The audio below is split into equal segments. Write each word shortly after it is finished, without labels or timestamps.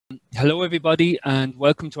Hello, everybody, and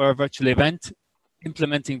welcome to our virtual event,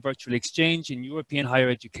 Implementing Virtual Exchange in European Higher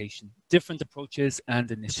Education, Different Approaches and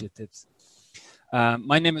Initiatives.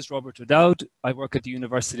 My name is Robert O'Dowd. I work at the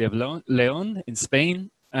University of Léon in Spain,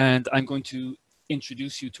 and I'm going to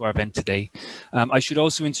introduce you to our event today. I should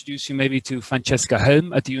also introduce you maybe to Francesca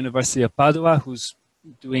Helm at the University of Padova, who's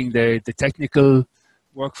doing the technical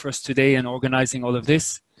work for us today and organizing all of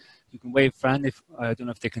this. You can wave, Fran, if I don't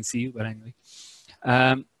know if they can see you, but anyway.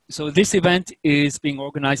 So this event is being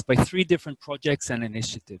organized by 3 different projects and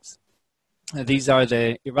initiatives. These are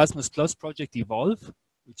the Erasmus Plus project Evolve,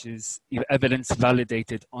 which is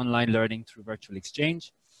evidence-validated online learning through virtual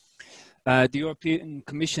exchange. The European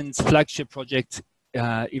Commission's flagship project,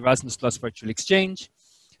 Erasmus Plus Virtual Exchange,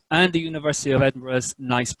 and the University of Edinburgh's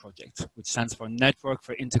NICE project, which stands for Network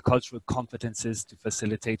for Intercultural Competences to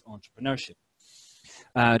Facilitate Entrepreneurship.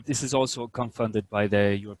 This is also co-funded by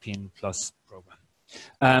the European Plus program.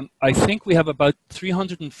 I think we have about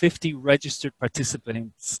 350 registered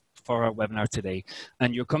participants for our webinar today,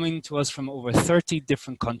 and you're coming to us from over 30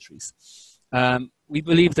 different countries. We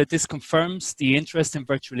believe that this confirms the interest in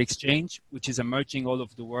virtual exchange, which is emerging all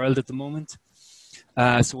over the world at the moment.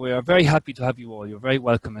 So we are very happy to have you all. You're very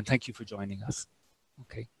welcome, and thank you for joining us.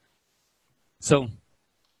 Okay. So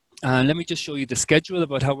let me just show you the schedule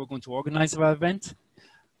about how we're going to organize our event.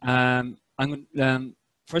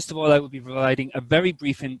 First of all, I will be providing a very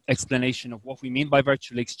brief explanation of what we mean by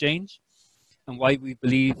virtual exchange and why we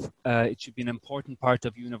believe it should be an important part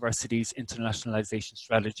of universities' internationalization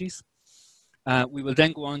strategies. We will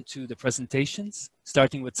then go on to the presentations,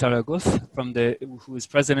 starting with Sara Guth, who is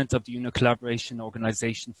president of the UNO Collaboration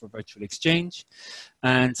Organization for Virtual Exchange.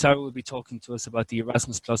 And Sara will be talking to us about the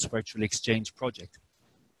Erasmus Plus Virtual Exchange project.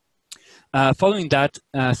 Following that,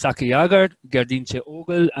 Sake Jager, Gerdintje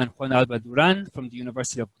Ogel, and Juan Alba Duran from the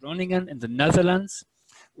University of Groningen in the Netherlands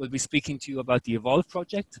will be speaking to you about the Evolve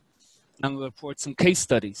project, and will report some case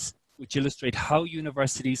studies which illustrate how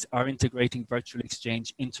universities are integrating virtual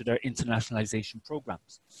exchange into their internationalization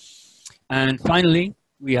programs. And finally,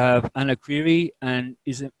 we have Anna Creary and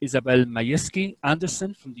Isabel Majewski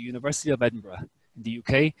Anderson from the University of Edinburgh in the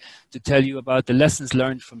UK to tell you about the lessons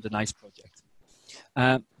learned from the NICE project.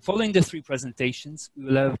 Following the 3 presentations, we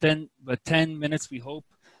will have then about 10 minutes, we hope,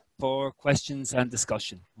 for questions and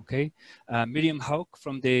discussion, okay? Mirjam Hauck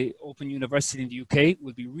from the Open University in the UK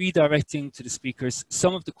will be redirecting to the speakers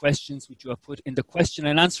some of the questions which you have put in the question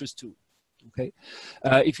and answers tool, okay?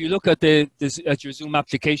 If you look at your Zoom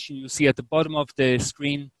application, you'll see at the bottom of the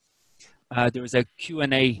screen, there is a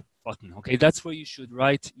Q&A button, okay? That's where you should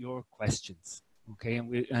write your questions. Okay,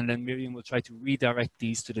 and then Mirjam will try to redirect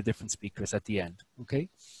these to the different speakers at the end, okay?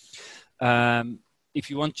 If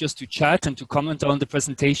you want just to chat and to comment on the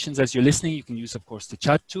presentations as you're listening, you can use, of course, the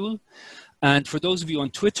chat tool. And for those of you on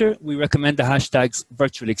Twitter, we recommend the hashtags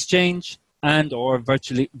virtual exchange and or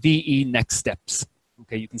virtually VE next steps.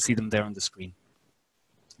 Okay, you can see them there on the screen.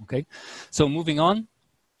 Okay, so moving on.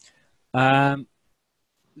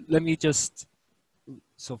 Let me just,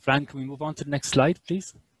 so Fran, can we move on to the next slide,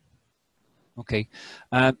 please? Okay,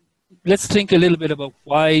 let's think a little bit about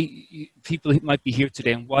why people might be here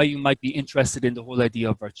today and why you might be interested in the whole idea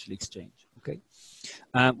of virtual exchange, okay?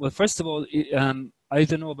 Well, first of all, I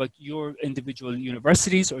don't know about your individual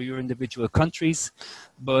universities or your individual countries,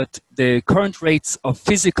 but the current rates of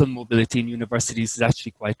physical mobility in universities is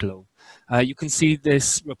actually quite low. You can see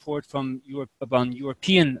this report from Europe about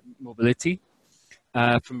European mobility,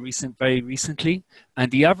 from very recently, and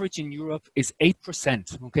the average in Europe is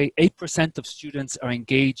 8%, okay? 8% of students are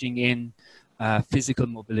engaging in physical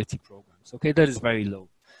mobility programs, okay? That is very low.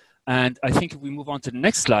 And I think if we move on to the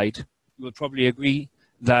next slide, you will probably agree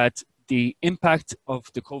that the impact of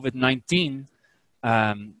the COVID-19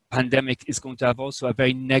 pandemic is going to have also a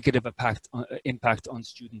very negative impact on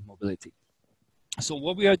student mobility. So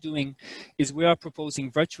what we are doing is we are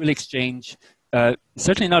proposing virtual exchange,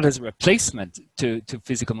 certainly not as a replacement to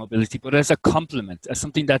physical mobility, but as a complement, as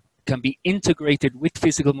something that can be integrated with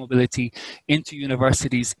physical mobility into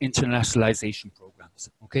universities' internationalization programs,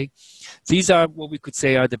 okay? These are what we could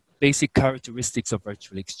say are the basic characteristics of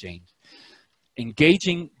virtual exchange.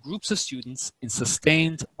 Engaging groups of students in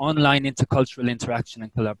sustained online intercultural interaction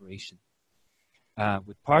and collaboration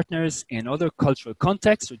with partners in other cultural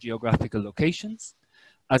contexts or geographical locations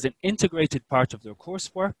as an integrated part of their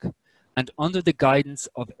coursework and under the guidance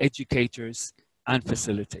of educators and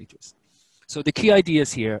facilitators. So the key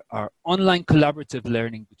ideas here are online collaborative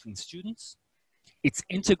learning between students, its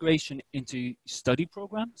integration into study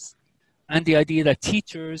programs, and the idea that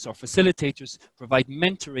teachers or facilitators provide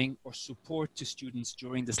mentoring or support to students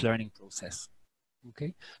during this learning process.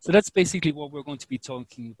 Okay, so that's basically what we're going to be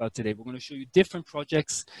talking about today. We're going to show you different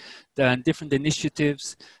projects and different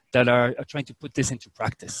initiatives that are trying to put this into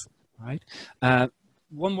practice. All right.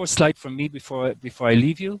 One more slide from me before I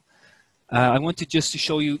leave you. I wanted just to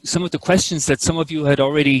show you some of the questions that some of you had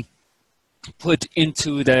already put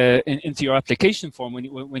into into your application form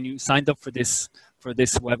when you signed up for this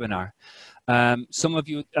webinar. Some of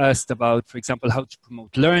you asked about, for example, how to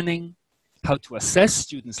promote learning, how to assess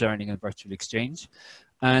students' learning in virtual exchange,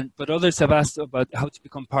 but others have asked about how to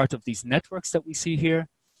become part of these networks that we see here,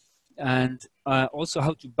 and also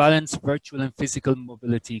how to balance virtual and physical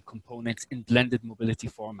mobility components in blended mobility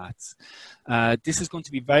formats. This is going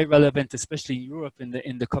to be very relevant, especially in Europe in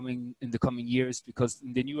the coming years, because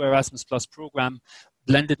in the new Erasmus Plus program,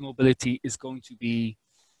 blended mobility is going to be,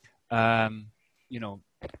 you know,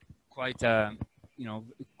 quite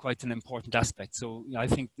quite an important aspect. So I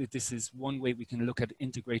think that this is one way we can look at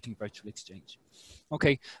integrating virtual exchange.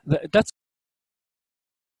 Okay, that's.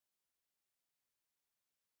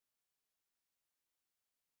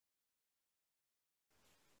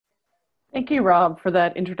 Thank you, Rob, for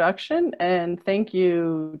that introduction, and thank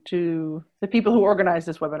you to the people who organized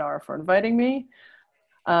this webinar for inviting me.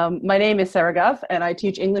 My name is Sara Guth, and I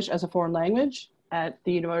teach English as a foreign language at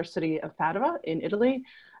the University of Padova in Italy.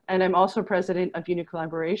 And I'm also president of Uni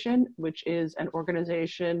Collaboration, which is an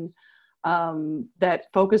organization that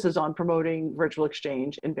focuses on promoting virtual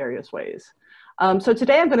exchange in various ways. So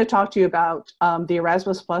today I'm going to talk to you about the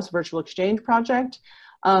Erasmus Plus Virtual Exchange Project,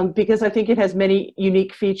 because I think it has many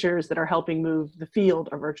unique features that are helping move the field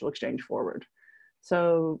of virtual exchange forward.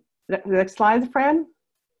 So next slide, Fran.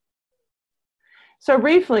 So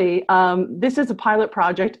briefly, this is a pilot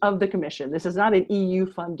project of the Commission. This is not an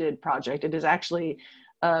EU-funded project. It is actually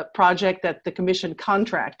a project that the Commission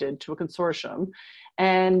contracted to a consortium.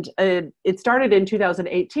 And it started in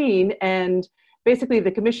 2018, and basically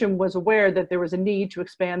the Commission was aware that there was a need to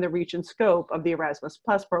expand the reach and scope of the Erasmus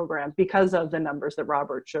Plus program because of the numbers that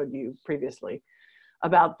Robert showed you previously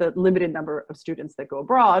about the limited number of students that go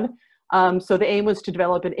abroad. So the aim was to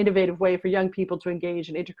develop an innovative way for young people to engage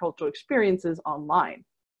in intercultural experiences online.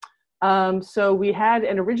 So we had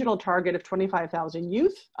an original target of 25,000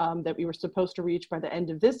 youth that we were supposed to reach by the end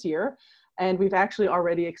of this year, and we've actually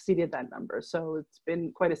already exceeded that number. So it's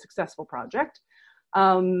been quite a successful project.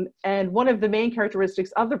 And one of the main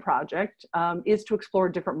characteristics of the project is to explore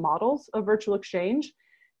different models of virtual exchange,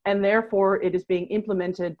 and therefore it is being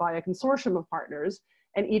implemented by a consortium of partners,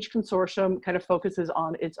 and each consortium kind of focuses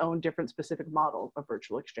on its own different specific model of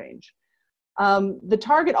virtual exchange. The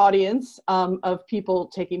target audience of people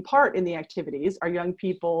taking part in the activities are young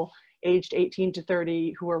people aged 18 to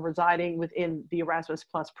 30 who are residing within the Erasmus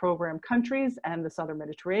Plus program countries and the Southern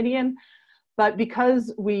Mediterranean. But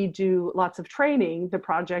because we do lots of training, the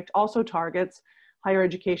project also targets higher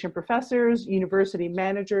education professors, university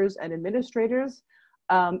managers and administrators,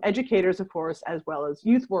 educators, of course, as well as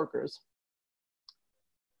youth workers.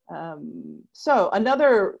 So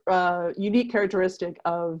another unique characteristic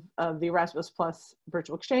of the Erasmus Plus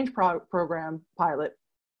Virtual Exchange program, pilot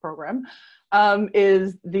program,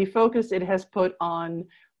 is the focus it has put on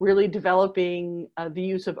really developing the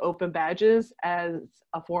use of open badges as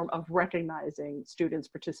a form of recognizing students'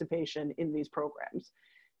 participation in these programs.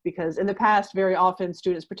 Because in the past, very often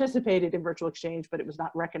students participated in virtual exchange, but it was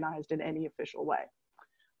not recognized in any official way.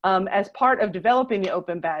 As part of developing the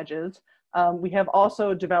open badges, we have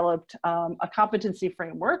also developed a competency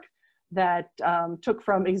framework that took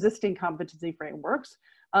from existing competency frameworks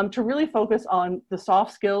to really focus on the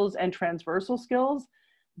soft skills and transversal skills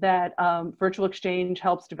that virtual exchange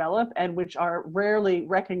helps develop and which are rarely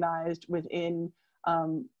recognized within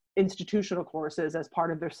institutional courses as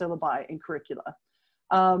part of their syllabi and curricula.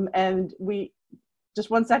 And we, just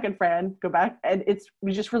one second, Fran, go back. And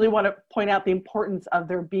we just really want to point out the importance of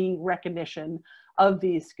there being recognition of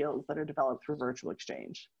these skills that are developed through virtual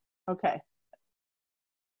exchange. Okay.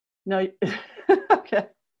 No, okay.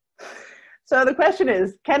 So the question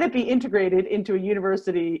is, can it be integrated into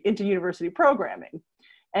university programming?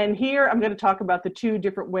 And here I'm going to talk about the two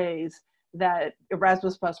different ways that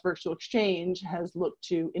Erasmus Plus Virtual Exchange has looked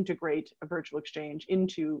to integrate a virtual exchange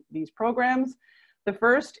into these programs. The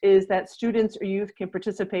first is that students or youth can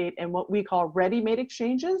participate in what we call ready-made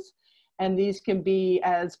exchanges. And these can be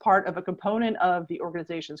as part of a component of the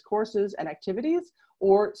organization's courses and activities,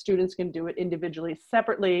 or students can do it individually,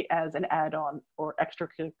 separately as an add-on or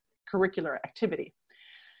extracurricular activity.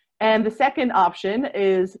 And the second option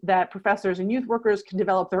is that professors and youth workers can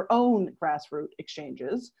develop their own grassroots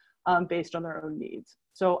exchanges based on their own needs.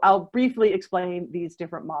 So I'll briefly explain these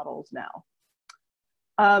different models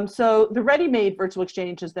now. So the ready-made virtual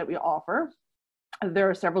exchanges that we offer There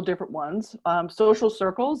are several different ones. Social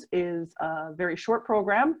Circles is a very short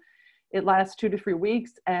program. It lasts 2 to 3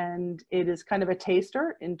 weeks, and it is kind of a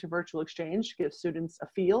taster into virtual exchange, gives students a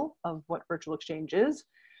feel of what virtual exchange is.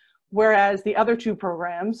 Whereas the other 2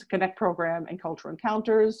 programs, Connect program and Cultural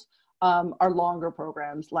Encounters, are longer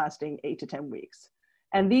programs lasting 8 to 10 weeks.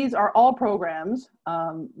 And these are all programs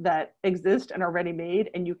that exist and are ready-made,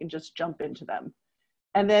 and you can just jump into them.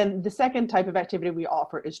 And then the second type of activity we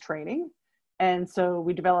offer is training. And so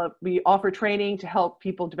we offer training to help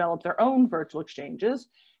people develop their own virtual exchanges.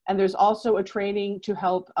 And there's also a training to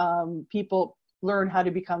help people learn how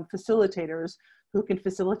to become facilitators who can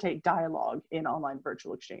facilitate dialogue in online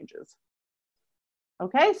virtual exchanges.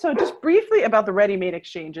 Okay, so just briefly about the ready-made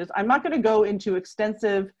exchanges. I'm not going to go into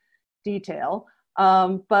extensive detail,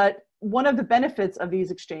 but one of the benefits of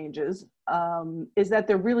these exchanges is that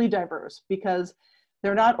they're really diverse, because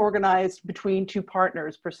they're not organized between 2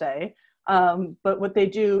 partners per se, but what they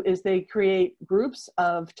do is they create groups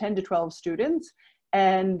of 10 to 12 students,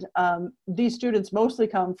 and these students mostly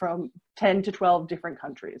come from 10 to 12 different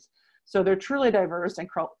countries. So they're truly diverse and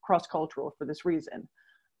cross-cultural for this reason.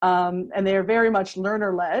 And they are very much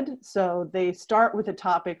learner-led, so they start with a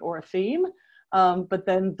topic or a theme, but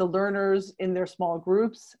then the learners in their small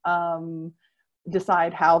groups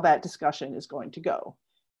decide how that discussion is going to go.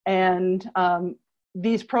 And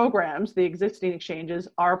these programs, the existing exchanges,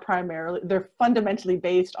 they're fundamentally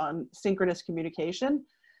based on synchronous communication.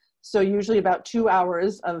 So usually about 2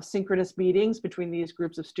 hours of synchronous meetings between these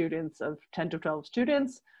groups of students of 10 to 12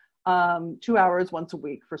 students, 2 hours once a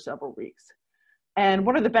week for several weeks. And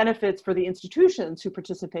what are the benefits for the institutions who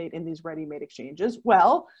participate in these ready-made exchanges?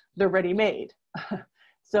 Well, they're ready-made.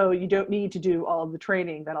 So you don't need to do all of the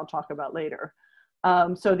training that I'll talk about later.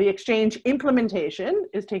 So the exchange implementation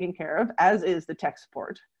is taken care of, as is the tech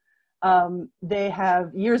support. They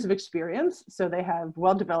have years of experience, so they have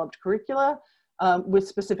well-developed curricula with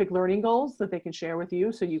specific learning goals that they can share with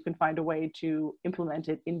you, so you can find a way to implement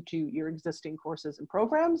it into your existing courses and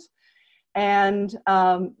programs. And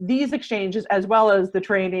these exchanges, as well as the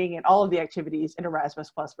training and all of the activities in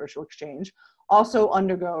Erasmus Plus Virtual Exchange, also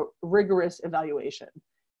undergo rigorous evaluation.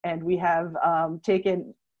 And we have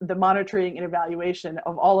taken the monitoring and evaluation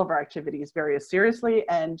of all of our activities very seriously,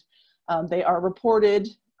 and they are reported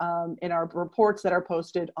in our reports that are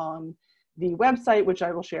posted on the website, which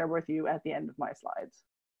I will share with you at the end of my slides.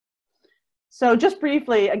 So just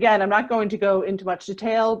briefly, again, I'm not going to go into much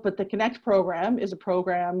detail, but the Connect program is a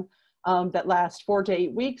program that lasts 4 to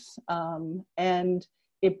 8 weeks, and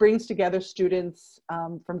it brings together students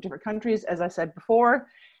from different countries, as I said before,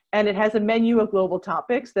 and it has a menu of global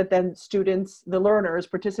topics that then students, the learners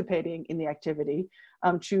participating in the activity,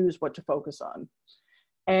 choose what to focus on.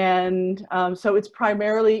 And so it's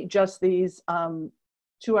primarily just these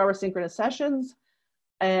 2-hour synchronous sessions,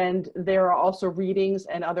 and there are also readings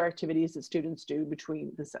and other activities that students do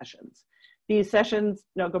between the sessions. These sessions,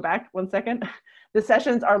 no, go back 1 second. The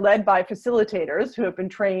sessions are led by facilitators who have been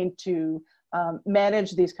trained to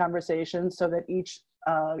manage these conversations so that each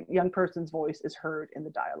young person's voice is heard in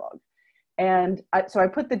the dialogue. And so I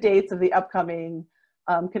put the dates of the upcoming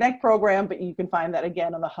Connect program, but you can find that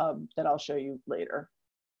again on the hub that I'll show you later.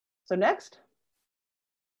 So next.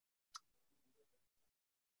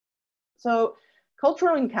 So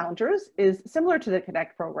Cultural Encounters is similar to the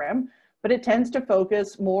Connect program, but it tends to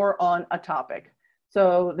focus more on a topic.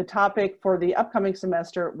 So the topic for the upcoming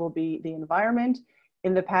semester will be the environment.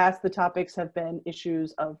 In the past, the topics have been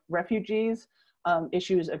issues of refugees,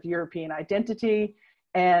 issues of European identity,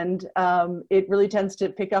 and it really tends to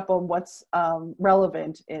pick up on what's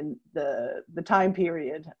relevant in the time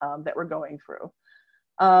period that we're going through.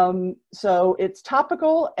 So it's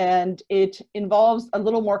topical, and it involves a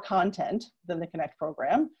little more content than the Connect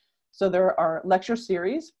program. So there are lecture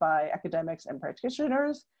series by academics and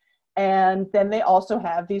practitioners, and then they also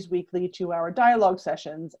have these weekly 2-hour dialogue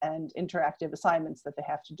sessions and interactive assignments that they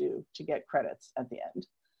have to do to get credits at the end.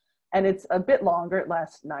 And it's a bit longer, it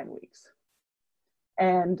lasts 9 weeks.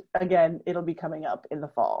 And again, it'll be coming up in the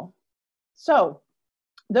fall. So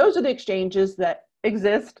those are the exchanges that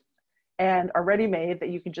exist and are ready-made that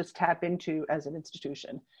you can just tap into as an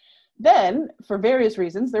institution. Then, for various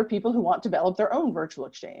reasons, there are people who want to develop their own virtual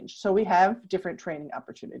exchange. So we have different training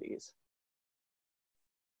opportunities.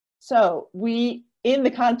 So in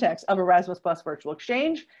the context of Erasmus Plus Virtual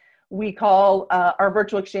Exchange, we call our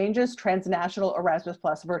virtual exchanges transnational Erasmus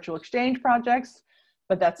Plus Virtual Exchange projects,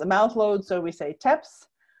 but that's a mouthload, so we say TEPS.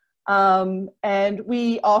 And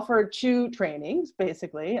we offer 2 trainings,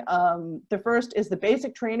 basically. The first is the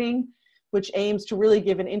basic training, which aims to really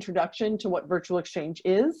give an introduction to what virtual exchange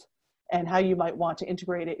is and how you might want to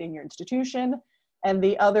integrate it in your institution. And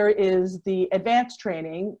the other is the advanced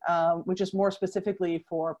training, which is more specifically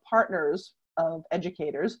for partners of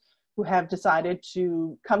educators who have decided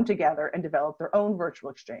to come together and develop their own virtual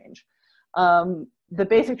exchange. The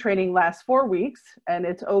basic training lasts 4 weeks, and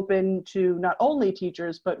it's open to not only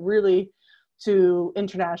teachers, but really to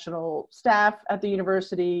international staff at the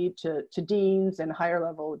university, to deans and higher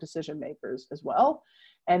level decision makers as well.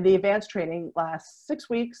 And the advanced training lasts 6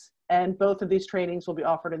 weeks, and both of these trainings will be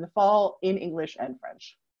offered in the fall in English and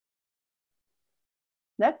French.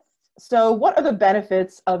 Next. So what are the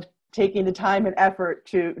benefits of taking the time and effort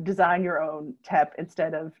to design your own TEP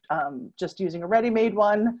instead of just using a ready-made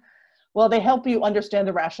one? Well, they help you understand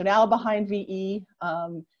the rationale behind VE,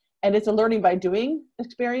 and it's a learning by doing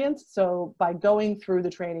experience. So by going through the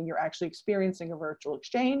training, you're actually experiencing a virtual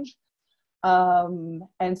exchange.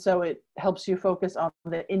 And so it helps you focus on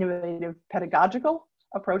the innovative pedagogical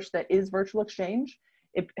approach that is virtual exchange.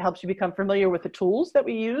 It helps you become familiar with the tools that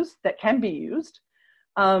we use that can be used.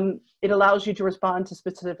 It allows you to respond to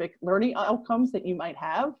specific learning outcomes that you might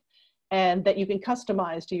have and that you can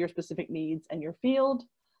customize to your specific needs and your field.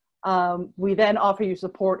 We then offer you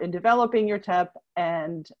support in developing your TEP,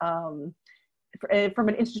 and from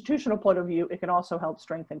an institutional point of view, it can also help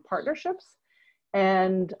strengthen partnerships.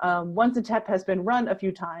 And once a TEP has been run a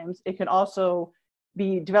few times, it can also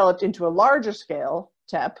be developed into a larger scale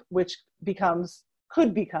TEP, which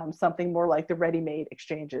could become something more like the ready-made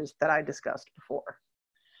exchanges that I discussed before.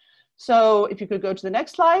 So if you could go to the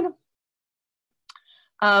next slide.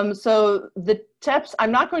 So the TEPs,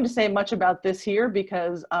 I'm not going to say much about this here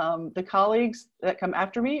because the colleagues that come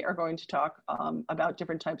after me are going to talk about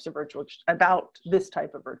different types of this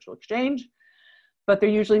type of virtual exchange, but they're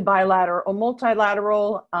usually bilateral or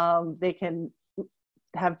multilateral. They can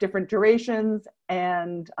have different durations,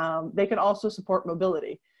 and they can also support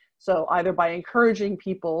mobility. So either by encouraging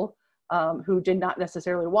people who did not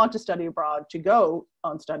necessarily want to study abroad to go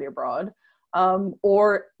on study abroad,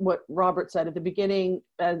 or what Robert said at the beginning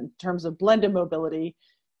in terms of blended mobility,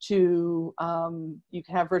 you can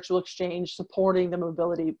have virtual exchange supporting the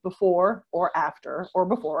mobility before or after, or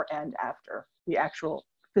before and after the actual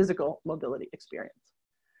physical mobility experience.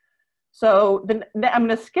 So I'm going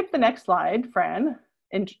to skip the next slide, Fran,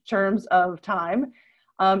 in terms of time.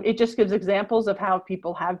 It just gives examples of how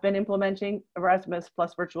people have been implementing Erasmus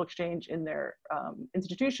Plus virtual exchange in their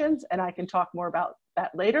institutions, and I can talk more about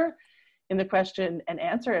that later in the question and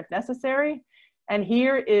answer if necessary. And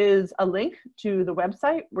here is a link to the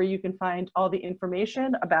website where you can find all the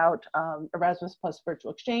information about Erasmus Plus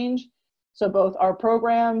virtual exchange. So both our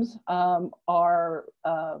programs, our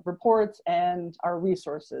reports, and our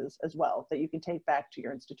resources as well that you can take back to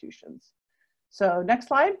your institutions. So next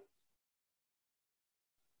slide.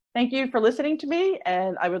 Thank you for listening to me,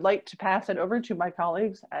 and I would like to pass it over to my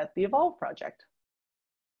colleagues at the Evolve project.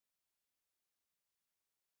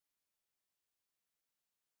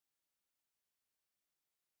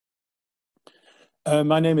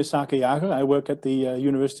 My name is Sara Guth. I work at the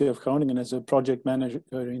University of Groningen as a project manager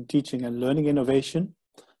in teaching and learning innovation.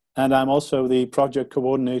 And I'm also the project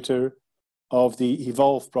coordinator of the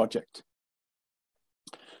Evolve project.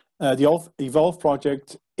 The Evolve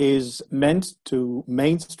project is meant to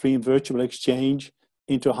mainstream virtual exchange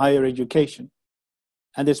into higher education.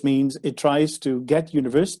 And this means it tries to get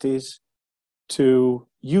universities to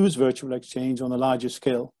use virtual exchange on a larger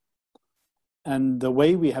scale. And the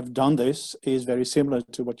way we have done this is very similar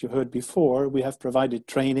to what you heard before. We have provided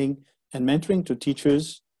training and mentoring to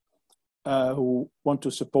teachers who want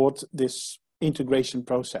to support this integration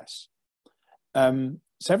process.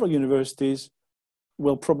 Several universities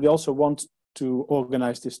will probably also want to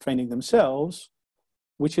organize this training themselves,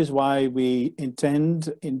 which is why we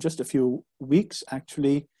intend in just a few weeks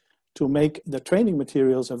actually to make the training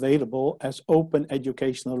materials available as open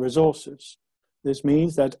educational resources. This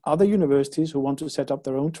means that other universities who want to set up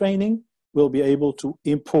their own training will be able to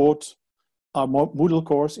import our Moodle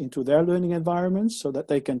course into their learning environments so that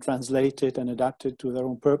they can translate it and adapt it to their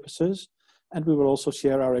own purposes. And we will also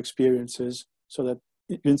share our experiences so that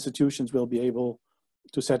institutions will be able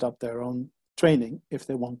to set up their own training if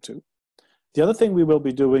they want to. The other thing we will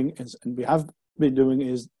be doing is, and we have been doing,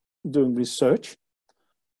 is doing research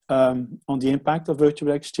on the impact of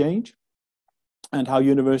virtual exchange and how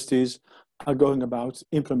universities are going about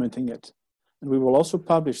implementing it. And we will also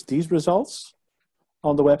publish these results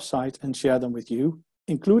on the website and share them with you,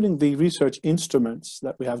 including the research instruments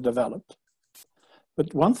that we have developed.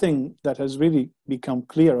 But one thing that has really become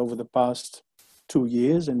clear over the past 2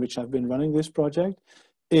 years in which I've been running this project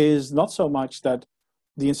is not so much that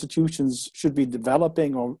the institutions should be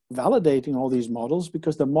developing or validating all these models,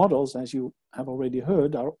 because the models, as you have already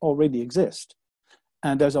heard, already exist.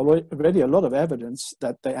 And there's already a lot of evidence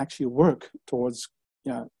that they actually work towards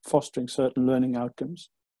fostering certain learning outcomes.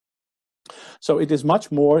 So it is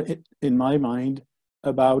much more, in my mind,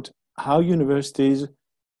 about how universities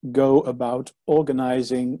go about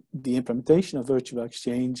organizing the implementation of virtual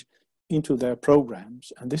exchange into their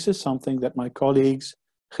programs. And this is something that my colleagues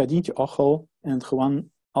Gedintje Ochel and Juan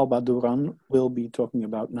Albaduran will be talking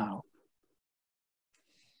about now.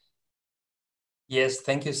 Yes,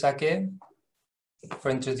 thank you, Sake,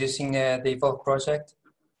 for introducing the IVEC project.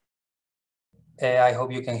 I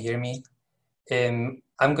hope you can hear me.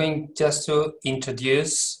 I'm going just to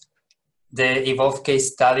introduce the IVEC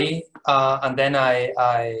case study, and then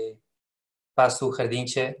I pass to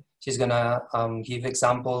Gedintje. She's gonna give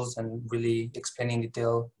examples and really explain in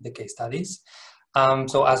detail the case studies.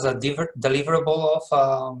 So as a deliverable of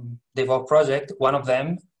the IVEC project, one of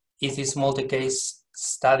them is this multi-case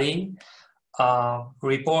study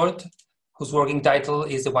report, whose working title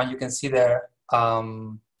is the one you can see there,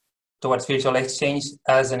 towards virtual exchange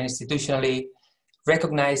as an institutionally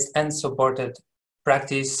recognized and supported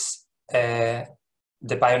practice,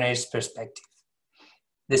 the pioneer's perspective.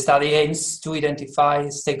 The study aims to identify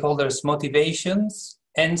stakeholders' motivations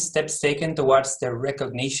and steps taken towards the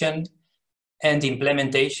recognition and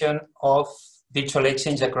implementation of virtual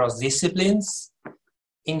exchange across disciplines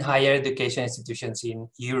in higher education institutions in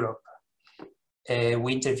Europe.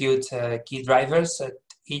 We interviewed key drivers at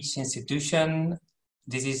each institution.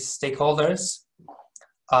 This is stakeholders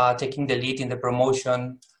taking the lead in the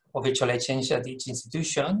promotion of virtual exchange at each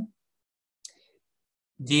institution.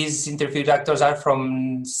 These interviewed actors are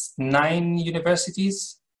from 9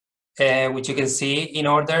 universities, which you can see in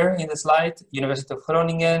order in the slide: University of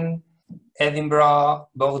Groningen, Edinburgh,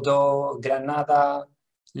 Bordeaux, Granada,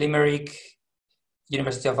 Limerick,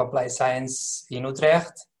 University of Applied Science in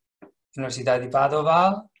Utrecht, Universidad de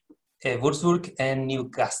Padova, Würzburg, and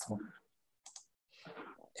Newcastle.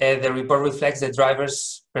 The report reflects the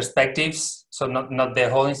drivers' perspectives, so not the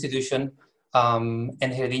whole institution, and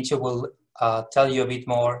Gedintje will tell you a bit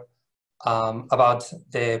more about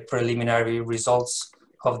the preliminary results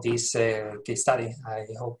of this case study. I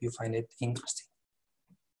hope you find it interesting.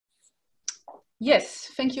 Yes,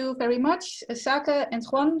 thank you very much, Sake and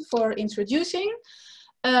Juan, for introducing.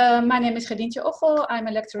 My name is Gedintje Ochel. I'm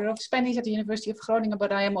a lecturer of Spanish at the University of Groningen,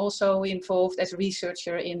 but I am also involved as a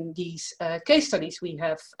researcher in these case studies we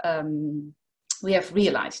have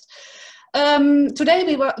realized.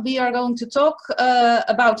 Today we are going to talk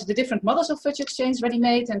about the different models of virtual exchange,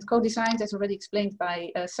 ready-made and co-designed, as already explained by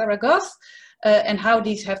Sara Guth, and how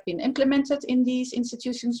these have been implemented in these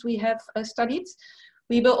institutions we have studied.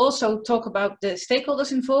 We will also talk about the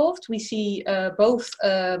stakeholders involved. We see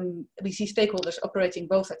stakeholders operating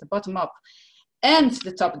both at the bottom-up and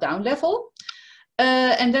the top-down level.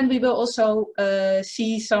 And then we will also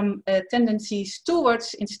see some tendencies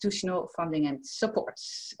towards institutional funding and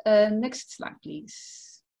supports. Next slide,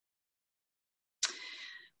 please.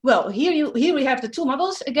 Well, here we have the 2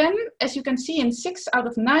 models again. As you can see, in 6 out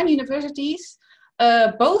of 9 universities,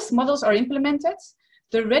 both models are implemented.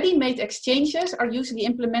 The ready-made exchanges are usually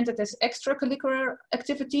implemented as extracurricular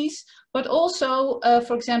activities, but also,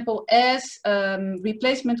 for example, as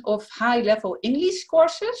replacement of high-level English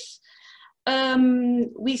courses.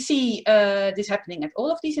 We see this happening at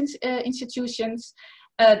all of these institutions.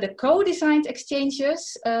 The co-designed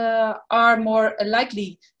exchanges are more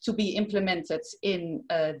likely to be implemented in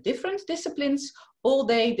different disciplines,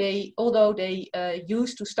 although they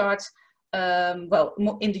used to start well,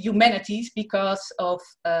 in the humanities because of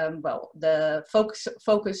the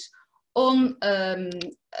focus on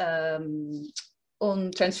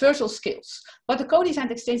transversal skills. But the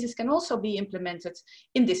co-designed exchanges can also be implemented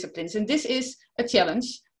in disciplines, and this is a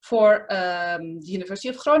challenge for the University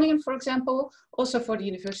of Groningen, for example, also for the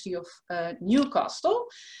University of Newcastle.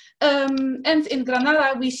 And in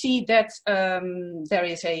Granada, we see that there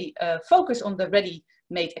is a focus on the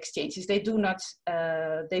ready-made exchanges. They do not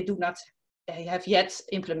have yet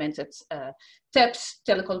implemented TAPS,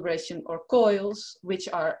 telecollaboration, or COILs, which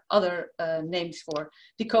are other names for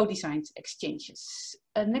the co-designed exchanges.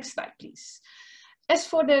 Next slide, please. As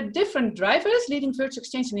for the different drivers leading virtual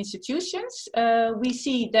exchange in institutions, we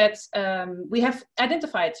see that we have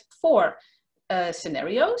identified 4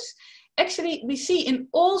 scenarios. Actually, we see in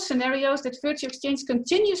all scenarios that virtual exchange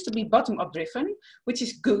continues to be bottom-up driven, which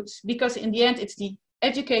is good, because in the end, it's the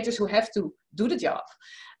educators who have to do the job.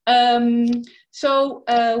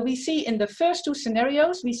 We see in the first 2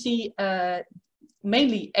 scenarios, we see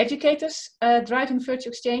mainly educators driving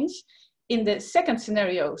virtual exchange. In the second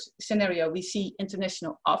scenario, we see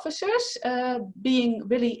international officers being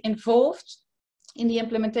really involved in the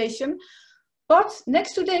implementation. But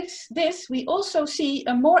next to this, we also see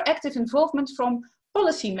a more active involvement from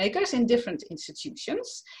policymakers in different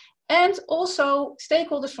institutions, and also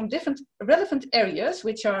stakeholders from different relevant areas,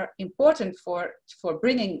 which are important for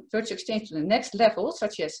bringing virtual exchange to the next level,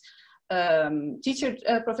 such as teacher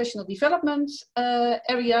professional development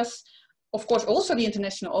areas, of course also the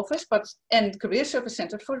international office, and career service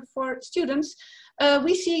center for students.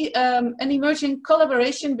 We see an emerging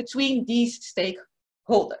collaboration between these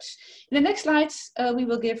stakeholders. In the next slides, we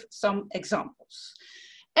will give some examples.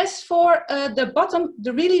 As for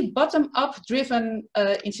the really bottom-up driven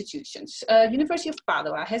institutions, University of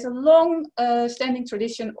Padova has a long standing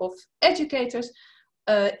tradition of educators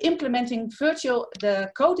implementing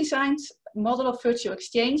the co-designed model of virtual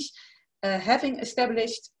exchange, having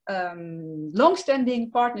established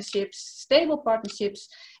long-standing partnerships, stable partnerships,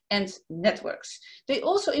 and networks. They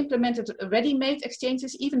also implemented ready-made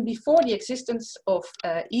exchanges even before the existence of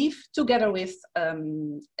IVEC, together with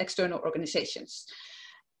external organizations.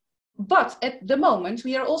 But at the moment,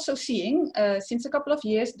 we are also seeing, since a couple of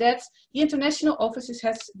years, that the international offices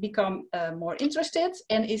has become more interested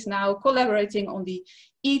and is now collaborating on the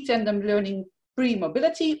e-tandem learning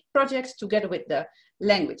pre-mobility project together with the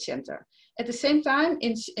Language Center. At the same time,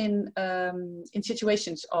 in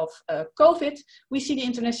situations of COVID, we see the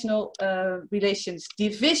International Relations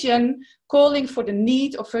Division calling for the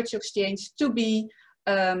need of virtual exchange to be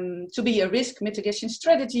a risk mitigation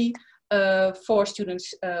strategy for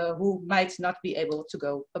students who might not be able to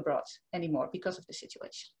go abroad anymore because of the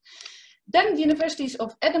situation. Then the universities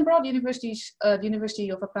of Edinburgh, the University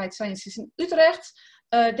of Applied Sciences in Utrecht,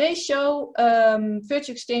 they show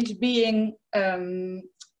virtual exchange being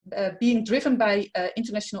driven by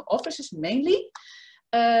international offices mainly.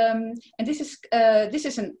 And this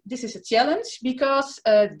is a challenge because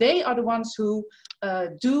they are the ones who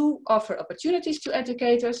do offer opportunities to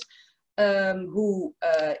educators, who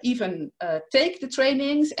even take the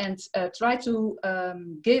trainings and try to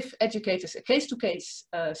give educators a case-to-case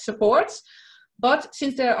support. But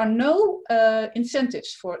since there are no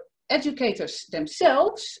incentives for educators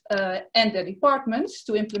themselves and their departments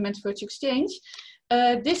to implement virtual exchange,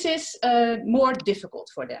 this is more difficult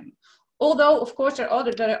for them. Although, of course, there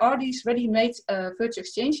are these ready-made virtual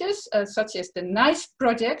exchanges, such as the NICE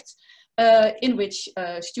project, in which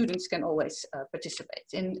students can always participate.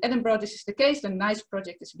 In Edinburgh, this is the case. The NICE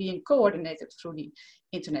project is being coordinated through the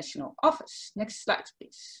international office. Next slide,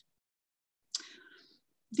 please.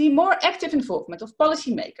 The more active involvement of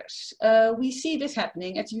policymakers. We see this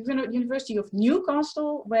happening at the University of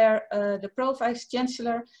Newcastle, where the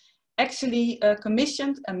Pro-Vice-Chancellor actually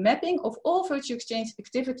commissioned a mapping of all virtual exchange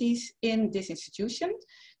activities in this institution.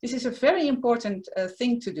 This is a very important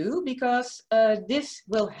thing to do because this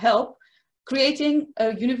will help creating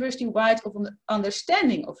a university-wide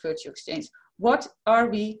understanding of virtual exchange. What are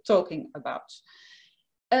we talking about?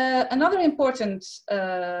 Another important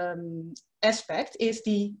aspect is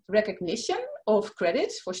the recognition of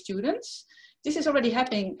credits for students. This is already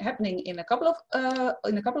happening in a couple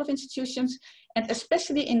of institutions, and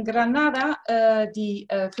especially in Granada, the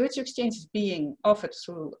virtual exchange is being offered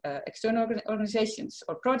through external organizations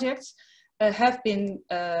or projects. Have even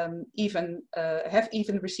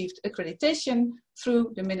received accreditation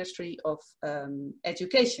through the Ministry of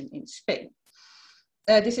Education in Spain.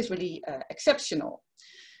 This is really exceptional.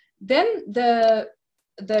 Then the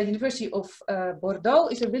University of Bordeaux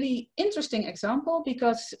is a really interesting example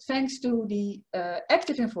because thanks to the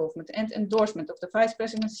active involvement and endorsement of the Vice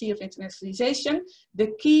Presidency of Internationalization, the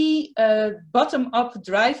key bottom-up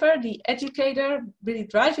driver, the educator really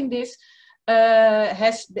driving this,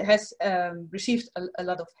 has received a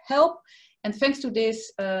lot of help, and thanks to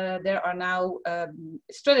this there are now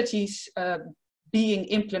strategies being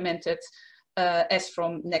implemented as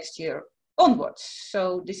from next year onwards.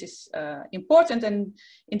 So this is important, and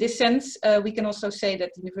in this sense we can also say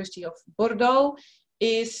that the University of Bordeaux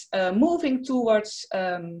is moving towards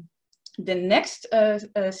the next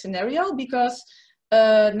scenario, because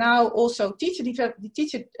now also teacher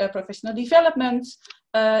professional development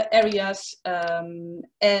areas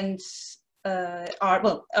and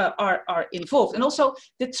are involved, and also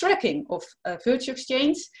the tracking of virtual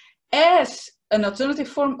exchange as an alternative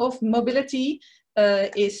form of mobility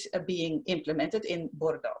is being implemented in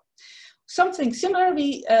Bordeaux. Something similar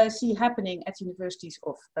we see happening at universities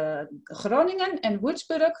of Groningen and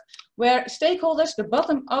Würzburg, where stakeholders, the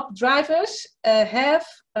bottom-up drivers, have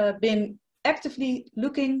been actively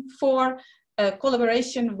looking for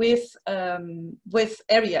collaboration with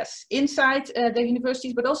areas inside the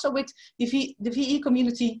universities, but also with the VE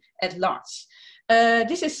community at large.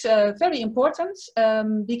 This is very important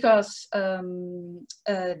because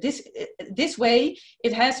this way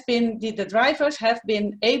it has been, the drivers have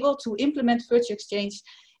been able to implement virtual exchange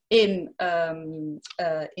in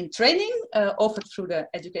training offered through the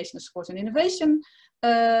Educational Support and Innovation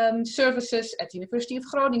services at the University of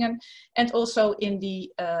Groningen, and also in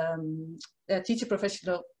the Teacher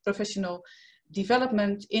Professional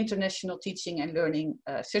Development International Teaching and Learning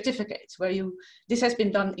certificates, where this has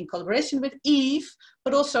been done in collaboration with Eve,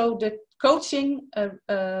 but also the coaching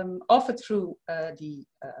offered through the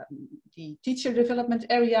teacher development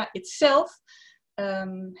area itself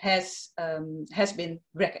has been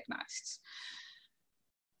recognized.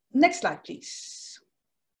 Next slide, please.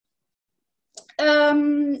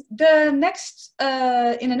 In the next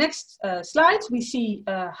slide, we see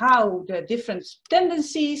how the different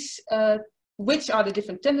tendencies, which are the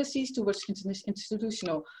different tendencies towards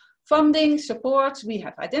institutional funding, support we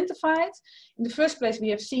have identified. In the first place, we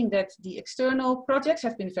have seen that the external projects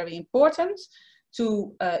have been very important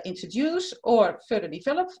to introduce or further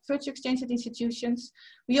develop virtual exchange at institutions.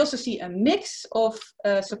 We also see a mix of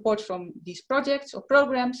support from these projects or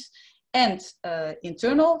programs and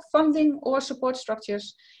internal funding or support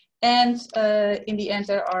structures. And in the end,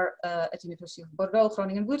 there are at the University of Bordeaux,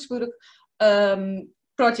 Groningen, and Würzburg,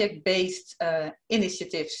 project-based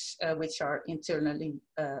initiatives which are internally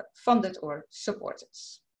funded or supported.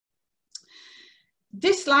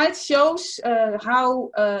 This slide shows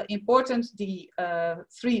how important the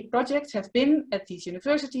 3 projects have been at these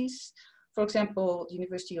universities. For example, the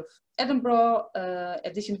University of Edinburgh,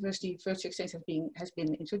 at this university, virtual exchange has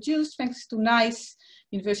been introduced thanks to NICE.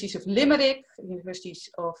 Universities of Limerick, universities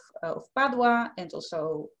of Padova, and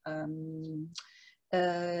also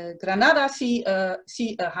Granada see a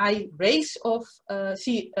high race of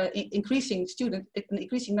increasing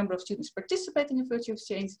number of students participating in virtual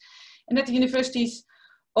exchange, and at the universities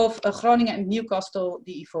of Groningen and Newcastle,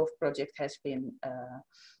 the Evolve project has been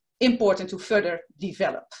important to further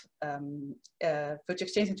develop virtual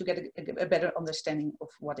exchange and to get a better understanding of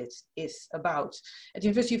what it is about. At the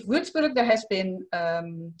University of Würzburg, there has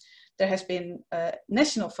been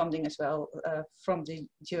national funding as well from the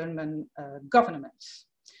German government.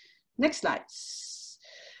 Next slide.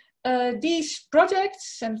 These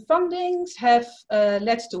projects and fundings have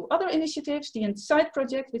led to other initiatives. The Insight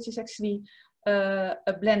project, which is actually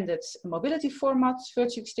a blended mobility format,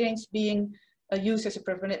 virtual exchange being used as a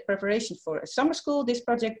preparation for a summer school. This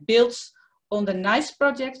project builds on the NICE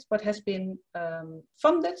project, but has been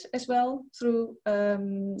funded as well through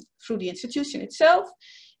the institution itself.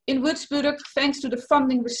 In Würzburg, thanks to the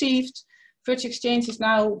funding received, virtual exchange is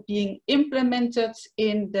now being implemented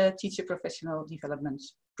in the Teacher Professional Development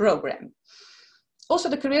Program. Also,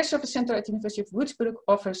 the Career Service Center at the University of Würzburg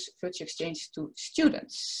offers virtual exchange to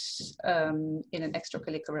students in an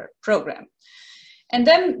extracurricular program. And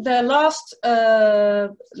then the last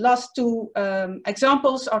 2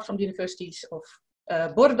 examples are from the universities of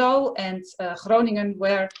Bordeaux and Groningen,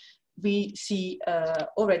 where we see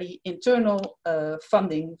already internal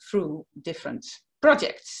funding through different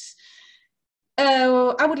projects.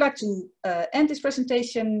 I would like to end this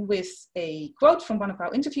presentation with a quote from one of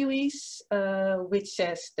our interviewees, which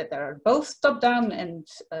says that there are both top-down and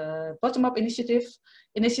bottom-up initiatives,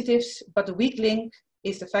 but the weak link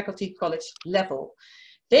is the faculty college level.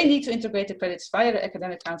 They need to integrate the credits via the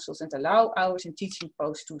academic councils and allow hours in teaching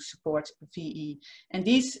posts to support VE. And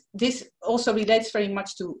this also relates very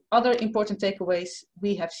much to other important takeaways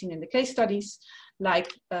we have seen in the case studies,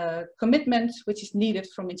 like commitment, which is needed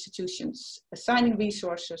from institutions, assigning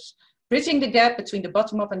resources, bridging the gap between the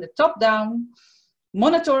bottom-up and the top-down,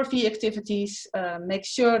 monitor VE activities, make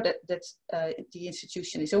sure that the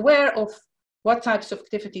institution is aware of what types of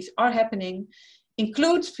activities are happening,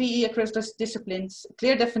 include VE across disciplines. A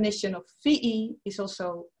clear definition of VE is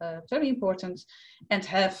also very important, and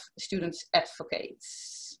have students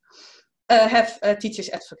advocates, have teachers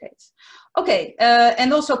advocates. Okay,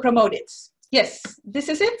 and also promote it. Yes, this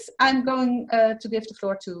is it. I'm going to give the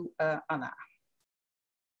floor to Anna.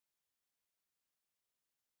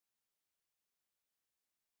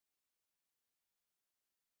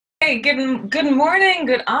 Hey, good morning,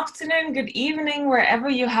 good afternoon, good evening,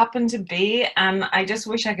 wherever you happen to be. And I just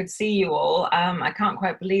wish I could see you all. I can't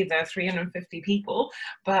quite believe there are 350 people,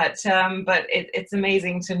 but it's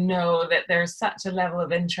amazing to know that there's such a level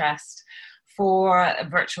of interest for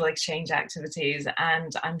virtual exchange activities.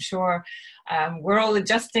 And I'm sure we're all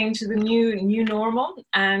adjusting to the new normal.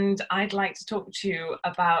 And I'd like to talk to you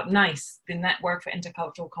about NICE, the Network for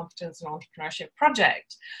Intercultural Competence and Entrepreneurship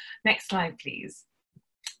project. Next slide, please.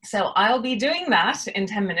 So I'll be doing that in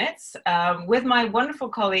 10 minutes with my wonderful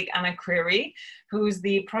colleague, Anna Creary, who's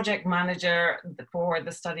the project manager for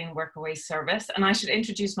the Study and Workaway service. And I should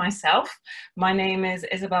introduce myself. My name is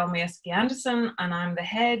Isabel Mieski-Anderson, and I'm the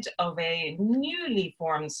head of a newly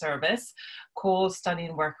formed service called Study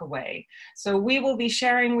and Workaway. So we will be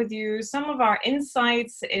sharing with you some of our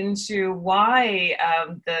insights into why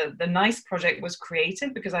the NICE project was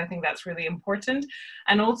created, because I think that's really important.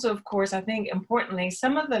 And also, of course, I think importantly,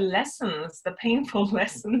 some of the lessons, the painful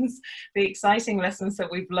lessons, the exciting lessons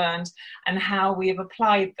that we've learned and how we have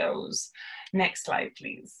applied those. Next slide,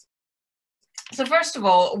 please. So first of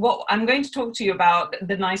all, what I'm going to talk to you about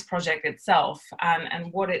the NICE project itself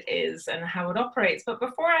and what it is and how it operates. But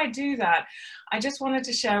before I do that, I just wanted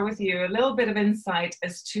to share with you a little bit of insight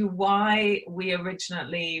as to why we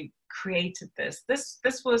originally created this.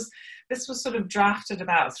 This was sort of drafted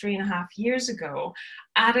about 3.5 years ago,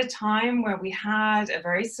 at a time where we had a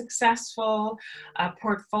very successful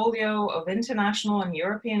portfolio of international and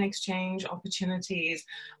European exchange opportunities.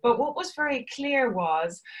 But what was very clear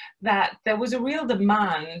was that there was a real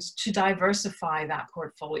demand to diversify that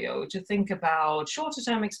portfolio, to think about shorter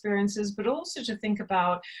term experiences, but also to think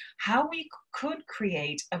about how we could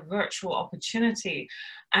create a virtual opportunity.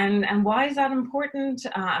 And why is that important?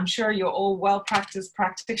 I'm sure you're all well-practiced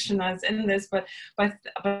practitioners in this, but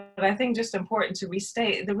I think just important to restate,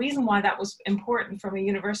 the reason why that was important from a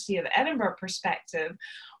University of Edinburgh perspective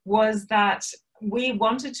was that we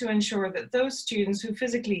wanted to ensure that those students who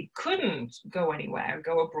physically couldn't go anywhere,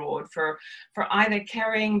 go abroad for either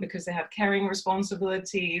caring, because they have caring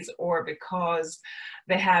responsibilities, or because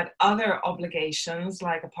they had other obligations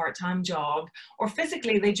like a part-time job, or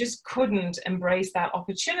physically they just couldn't embrace that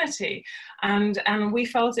opportunity. And we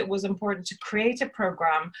felt it was important to create a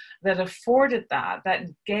program that afforded that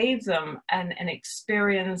gave them an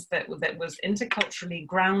experience that was interculturally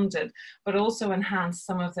grounded, but also enhanced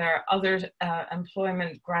some of their other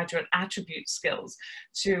employment graduate attribute skills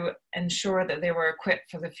to ensure that they were equipped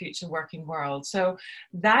for the future working world. So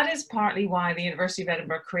that is partly why the University of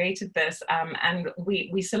Edinburgh created this, and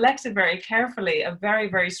we selected very carefully a very,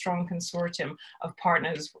 very strong consortium of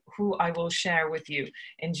partners who I will share with you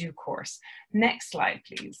in due course. Next slide,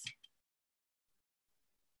 please.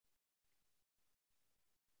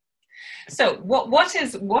 So what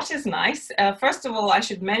is NICE? First of all, I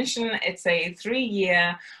should mention it's a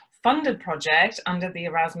 3-year funded project under the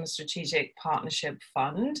Erasmus Strategic Partnership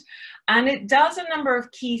Fund. And it does a number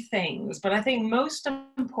of key things, but I think most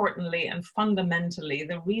importantly and fundamentally,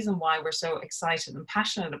 the reason why we're so excited and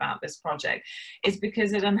passionate about this project is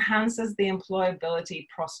because it enhances the employability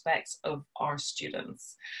prospects of our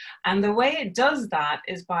students. And the way it does that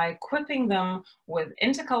is by equipping them with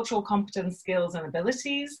intercultural competence, skills, and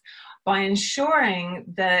abilities, by ensuring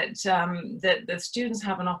that, that the students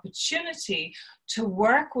have an opportunity to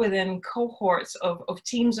work within cohorts of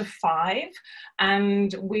teams of 5.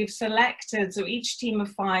 And we've selected, so each team of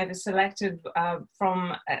 5 is selected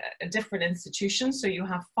from a different institution. So you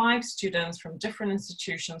have 5 students from different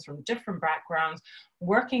institutions, from different backgrounds,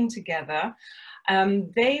 working together.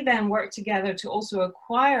 They then work together to also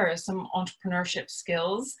acquire some entrepreneurship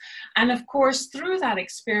skills. And of course, through that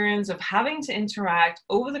experience of having to interact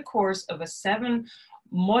over the course of a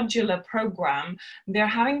 7-modular program, they're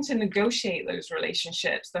having to negotiate those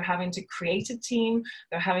relationships. They're having to create a team.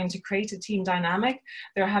 They're having to create a team dynamic.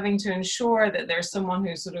 They're having to ensure that there's someone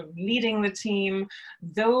who's sort of leading the team.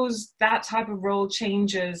 That type of role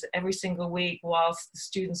changes every single week whilst the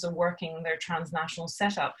students are working in their transnational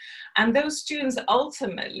setup. And those students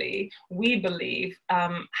ultimately, we believe,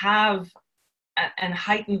 have a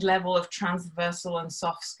heightened level of transversal and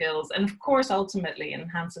soft skills, and of course ultimately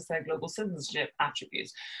enhances their global citizenship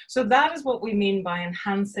attributes. So that is what we mean by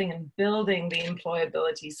enhancing and building the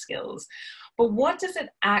employability skills. But what does it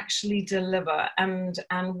actually deliver? And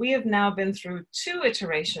we have now been through 2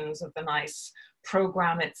 iterations of the NICE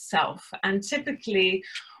program itself, and typically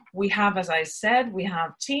we have, as I said, we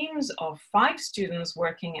have teams of 5 students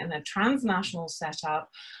working in a transnational setup,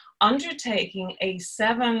 undertaking a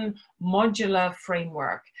 7-modular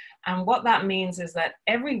framework. And what that means is that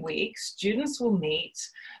every week students will meet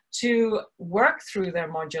to work through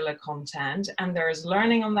their modular content, and there is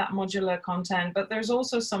learning on that modular content, but there's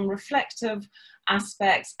also some reflective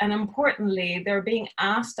aspects, and importantly, they're being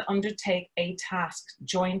asked to undertake a task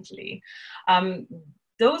jointly.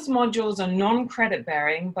 Those modules are non-credit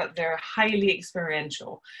bearing, but they're highly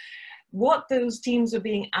experiential. what those teams are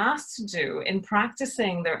being asked to do in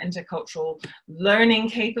practicing their intercultural learning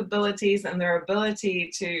capabilities and their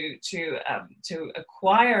ability to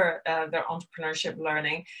acquire their entrepreneurship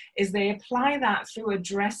learning is they apply that through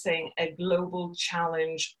addressing a global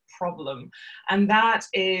challenge problem. And that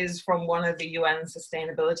is from one of the UN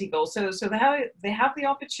sustainability goals. So they have the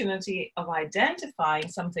opportunity of identifying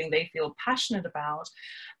something they feel passionate about,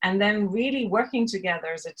 and then really working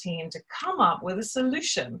together as a team to come up with a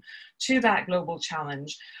solution to that global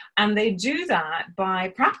challenge. And they do that by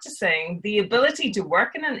practicing the ability to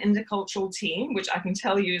work in an intercultural team, which I can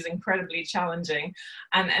tell you is incredibly challenging,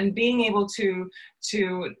 and being able to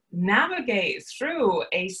navigate through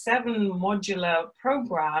a 7-modular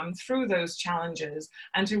program through those challenges,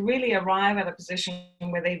 and to really arrive at a position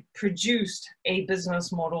where they produced a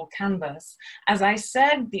business model canvas. As I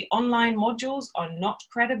said, the online modules are not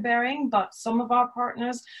credit bearing, but some of our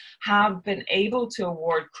partners have been able to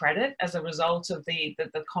award credit as a result of the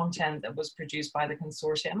content that was produced by the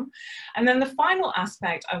consortium. And then the final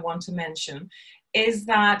aspect I want to mention is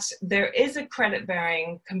that there is a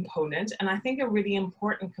credit-bearing component, and I think a really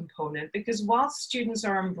important component, because while students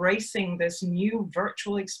are embracing this new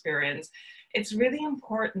virtual experience, it's really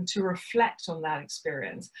important to reflect on that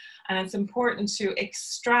experience. And it's important to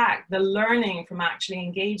extract the learning from actually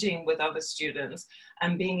engaging with other students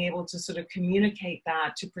and being able to sort of communicate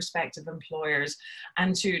that to prospective employers,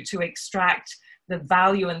 and to extract the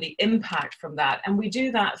value and the impact from that. And we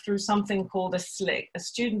do that through something called a SLIC, a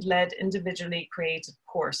student-led individually created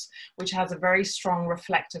course, which has a very strong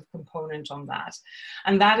reflective component on that.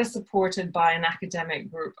 And that is supported by an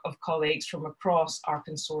academic group of colleagues from across our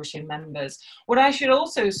consortium members. What I should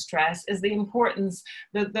also stress is the importance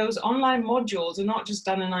that those online modules are not just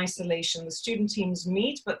done in isolation. The student teams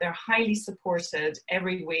meet, but they're highly supported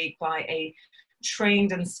every week by a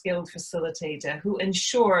trained and skilled facilitator who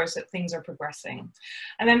ensures that things are progressing.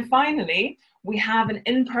 And then finally, we have an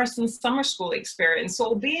in-person summer school experience. So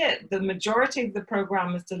albeit the majority of the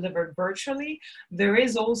program is delivered virtually, there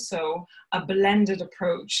is also a blended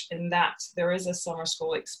approach in that there is a summer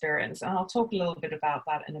school experience. And I'll talk a little bit about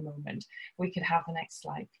that in a moment. We could have the next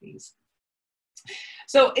slide, please.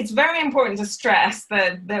 So it's very important to stress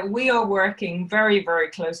that we are working very, very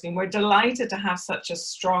closely. We're delighted to have such a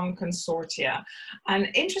strong consortia. And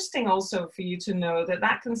interesting also for you to know that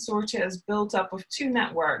that consortia is built up of 2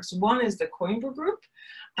 networks. One is the Coimbra Group,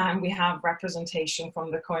 and we have representation from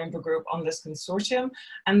the Coimbra Group on this consortium.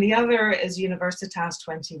 And the other is Universitas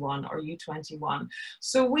 21 or U21.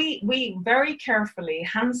 So we very carefully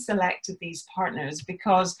hand-selected these partners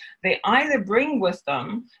because they either bring with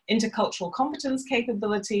them intercultural competence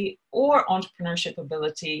capability or entrepreneurship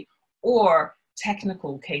ability or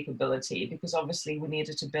technical capability, because obviously we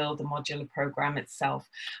needed to build the modular program itself.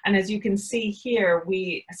 And as you can see here,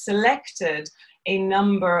 we selected a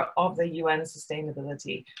number of the UN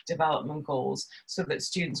Sustainability Development Goals so that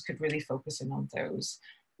students could really focus in on those.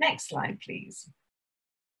 Next slide, please.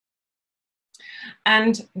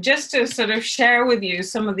 And just to sort of share with you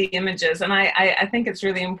some of the images, and I think it's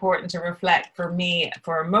really important to reflect for me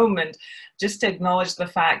for a moment, just to acknowledge the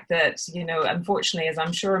fact that, you know, unfortunately, as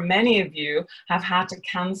I'm sure many of you have had to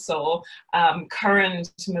cancel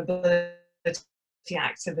current mobility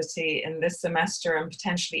activity in this semester and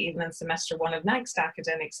potentially even in semester 1 of next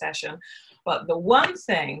academic session. But the one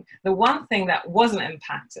thing that wasn't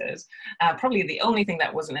impacted, probably the only thing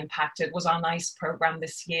that wasn't impacted, was our NICE program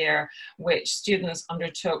this year, which students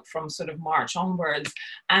undertook from sort of March onwards.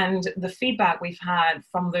 And the feedback we've had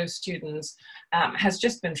from those students has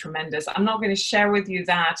just been tremendous. I'm not going to share with you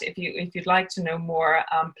that. If you'd like to know more,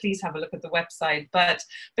 please have a look at the website. But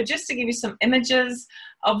just to give you some images,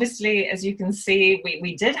 obviously, as you can see,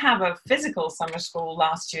 we did have a physical summer school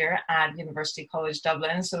last year at University College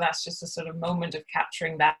Dublin. So that's just a sort of moment of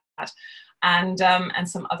capturing that. And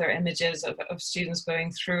some other images of students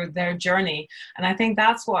going through their journey. And I think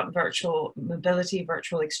that's what virtual mobility,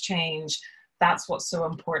 virtual exchange, that's what's so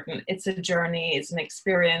important. It's a journey, it's an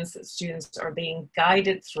experience that students are being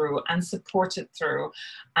guided through and supported through,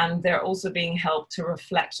 and they're also being helped to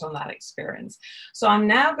reflect on that experience. So I'm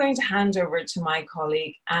now going to hand over to my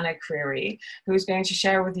colleague, Anna Creary, who's going to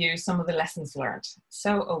share with you some of the lessons learned.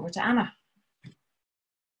 So over to Anna.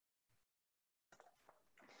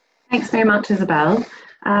 Thanks very much, Isabel.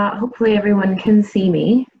 Hopefully everyone can see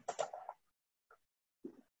me.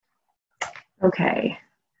 Okay.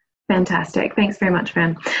 Fantastic. Thanks very much,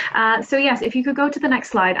 Fran. So yes, if you could go to the next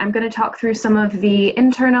slide, I'm going to talk through some of the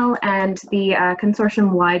internal and the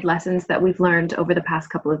consortium-wide lessons that we've learned over the past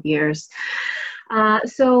couple of years.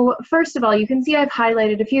 So first of all, you can see I've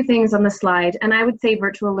highlighted a few things on the slide, and I would say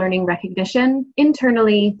virtual learning recognition.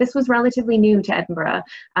 Internally, this was relatively new to Edinburgh.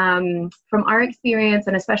 From our experience,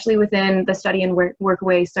 and especially within the study and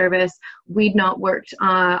workaway service, we'd not worked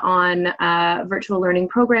on a virtual learning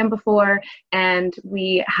program before, and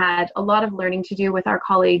we had a lot of learning to do with our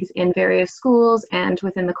colleagues in various schools and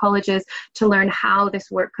within the colleges to learn how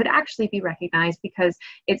this work could actually be recognized, because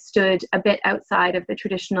it stood a bit outside of the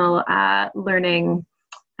traditional learning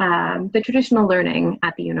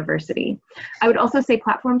at the university. I would also say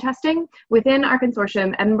platform testing. Within our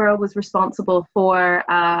consortium, Edinburgh was responsible for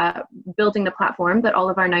building the platform that all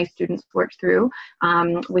of our NICE students worked through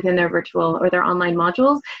within their virtual or their online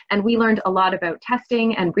modules. And we learned a lot about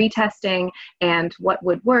testing and retesting and what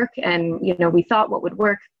would work. And, you know, we thought what would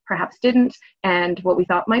work perhaps didn't, and what we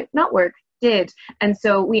thought might not work did. And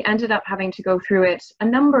so we ended up having to go through it a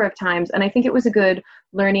number of times. And I think it was a good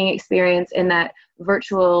learning experience in that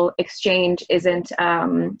virtual exchange isn't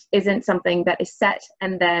something that is set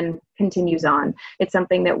and then continues on. It's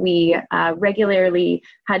something that we regularly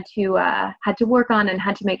had to work on and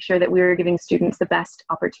had to make sure that we were giving students the best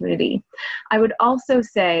opportunity. I would also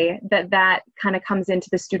say that that kind of comes into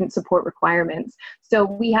the student support requirements. So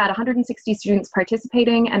we had 160 students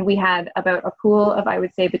participating, and we had about a pool of, I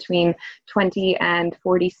would say, between 20 and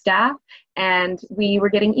 40 staff. And we were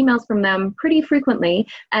getting emails from them pretty frequently.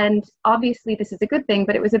 And obviously this is a good thing,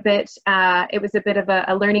 but it was a bit of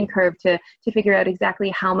a learning curve to figure out exactly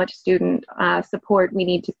how much student support we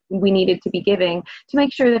needed to be giving to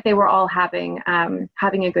make sure that they were all having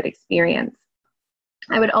a good experience.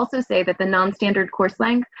 I would also say that the non-standard course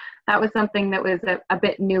length, that was something that was a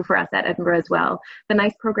bit new for us at Edinburgh as well. The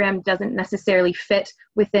NICE program doesn't necessarily fit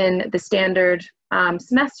within the standard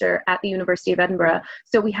semester at the University of Edinburgh.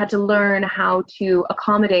 So we had to learn how to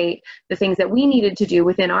accommodate the things that we needed to do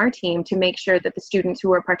within our team to make sure that the students who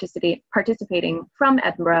were participating from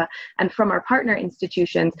Edinburgh and from our partner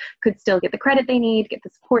institutions could still get the credit they need, get the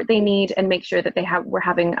support they need, and make sure that were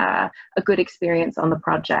having a good experience on the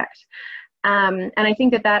project. And I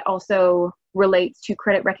think that also relates to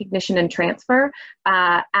credit recognition and transfer.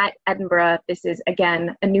 At Edinburgh, this is,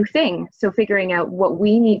 again, a new thing. So figuring out what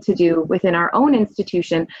we need to do within our own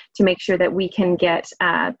institution to make sure that we can get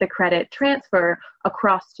the credit transfer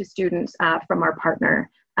across to students from our partner,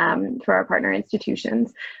 for our partner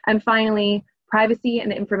institutions. And finally, privacy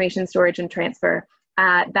and information storage and transfer.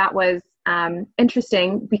 That was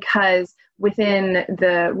interesting because within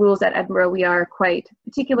the rules at Edinburgh, we are quite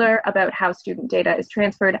particular about how student data is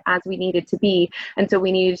transferred as we need it to be. And so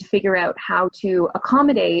we needed to figure out how to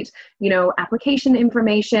accommodate, you know, application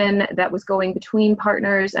information that was going between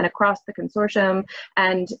partners and across the consortium.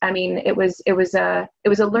 And I mean, it was a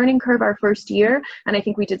learning curve our first year. And I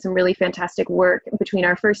think we did some really fantastic work between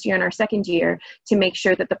our first year and our second year to make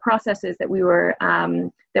sure that the processes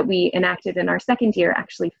that we enacted in our second year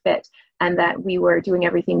actually fit, and that we were doing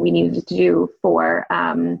everything we needed to do for,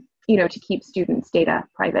 you know, to keep students' data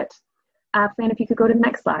private. Fran, if you could go to the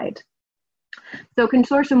next slide. So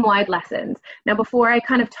consortium-wide lessons. Now, before I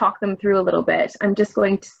kind of talk them through a little bit, I'm just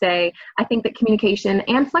going to say, I think that communication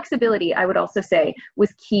and flexibility, I would also say,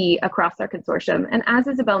 was key across our consortium. And as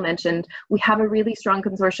Isabel mentioned, we have a really strong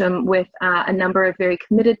consortium with a number of very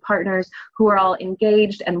committed partners who are all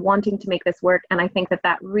engaged and wanting to make this work. And I think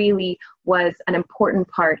that really was an important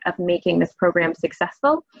part of making this program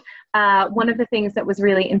successful. One of the things that was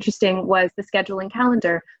really interesting was the schedule and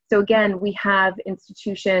calendar. So again, we have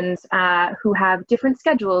institutions who have different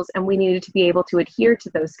schedules, and we needed to be able to adhere to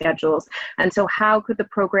those schedules. And so how could the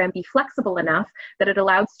program be flexible enough that it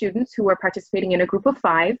allowed students who were participating in a group of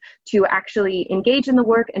 5 to actually engage in the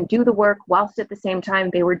work and do the work whilst at the same time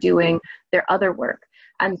they were doing their other work?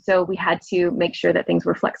 And so we had to make sure that things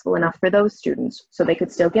were flexible enough for those students so they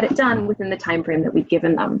could still get it done within the time frame that we'd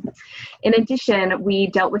given them. In addition, we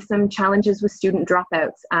dealt with some challenges with student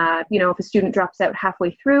dropouts. You know, if a student drops out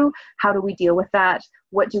halfway through, how do we deal with that?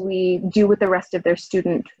 What do we do with the rest of their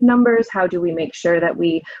student numbers? How do we make sure that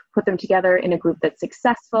we put them together in a group that's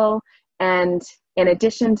successful? And in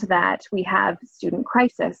addition to that, we have student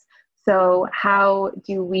crisis. So how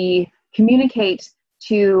do we communicate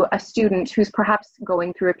to a student who's perhaps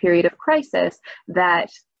going through a period of crisis that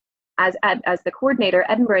as the coordinator,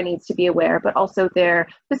 Edinburgh needs to be aware, but also their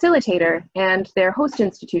facilitator and their host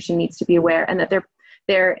institution needs to be aware, and that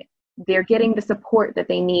they're getting the support that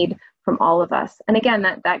they need from all of us. And again,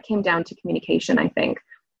 that came down to communication, I think,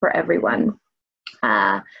 for everyone.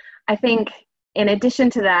 I think In addition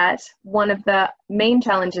to that, one of the main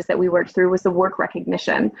challenges that we worked through was the work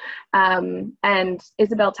recognition. And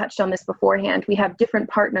Isabel touched on this beforehand. We have different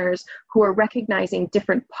partners who are recognizing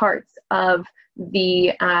different parts of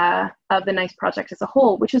the NICE project as a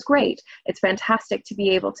whole, which is great. It's fantastic to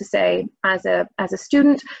be able to say, as a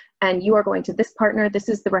student, and you are going to this partner, this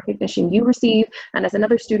is the recognition you receive, and as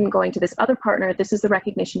another student going to this other partner, this is the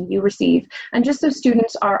recognition you receive. And just so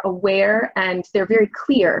students are aware and they're very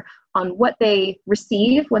clear on what they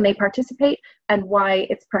receive when they participate and why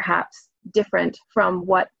it's perhaps different from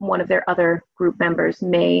what one of their other group members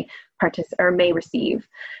may receive.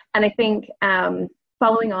 And I think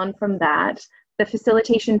following on from that, the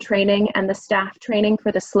facilitation training and the staff training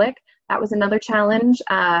for the SLIC, that was another challenge,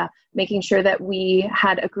 making sure that we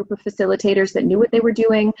had a group of facilitators that knew what they were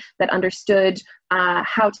doing, that understood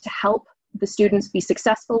how to help the students be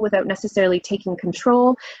successful without necessarily taking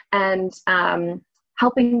control, and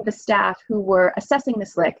helping the staff who were assessing the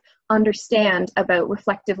SLIC understand about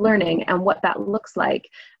reflective learning and what that looks like,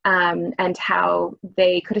 and how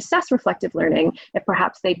they could assess reflective learning if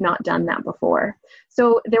perhaps they'd not done that before.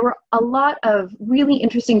 So there were a lot of really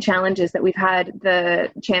interesting challenges that we've had the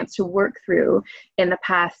chance to work through in the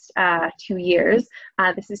past 2 years.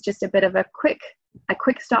 This is just a bit of a quick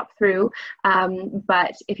stop through,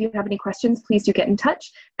 but if you have any questions, please do get in touch,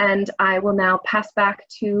 and I will now pass back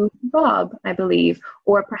to Rob, I believe,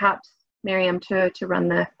 or perhaps Mirjam to run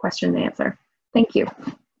the question and answer. Thank you.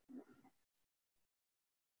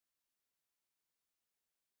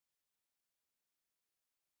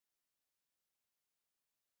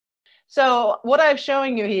 So what I'm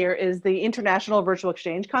showing you here is the International Virtual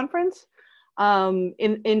Exchange Conference.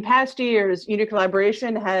 In past years, Uni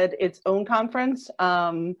Collaboration had its own conference,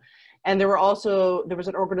 and there was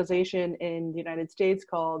an organization in the United States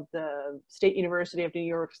called the State University of New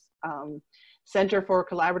York's Center for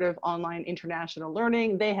Collaborative Online International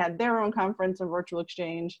Learning. They had their own conference on virtual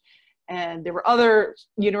exchange, and there were other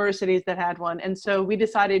universities that had one. And so we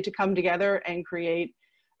decided to come together and create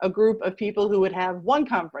a group of people who would have one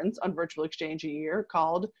conference on virtual exchange a year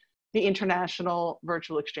called the International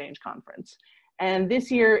Virtual Exchange Conference. And this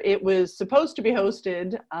year it was supposed to be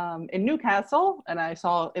hosted in Newcastle, and I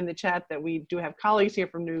saw in the chat that we do have colleagues here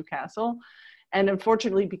from Newcastle. And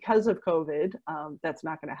unfortunately, because of COVID, that's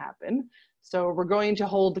not going to happen. So we're going to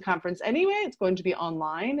hold the conference anyway. It's going to be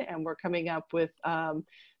online, and we're coming up with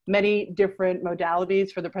many different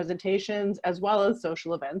modalities for the presentations, as well as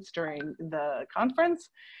social events during the conference.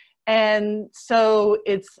 And so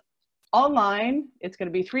it's online. It's going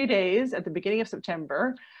to be 3 days at the beginning of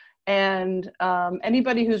September. And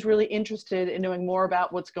anybody who's really interested in knowing more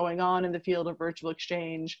about what's going on in the field of virtual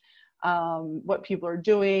exchange, what people are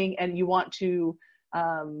doing, and you want to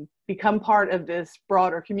become part of this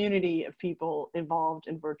broader community of people involved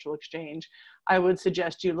in virtual exchange, I would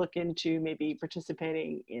suggest you look into maybe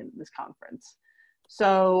participating in this conference.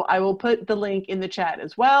 So I will put the link in the chat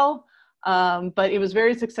as well. But it was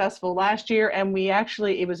very successful last year, and we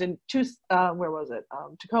actually, it was in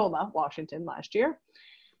Tacoma, Washington last year.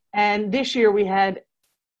 And this year we had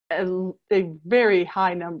a very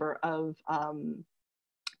high number of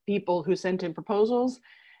people who sent in proposals.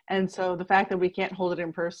 And so the fact that we can't hold it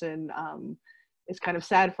in person is kind of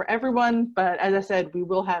sad for everyone. But as I said, we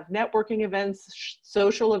will have networking events,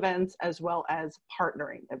 social events, as well as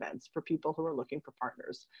partnering events for people who are looking for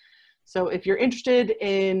partners. So if you're interested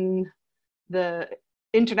in the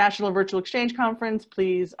International Virtual Exchange Conference,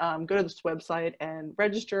 please go to this website and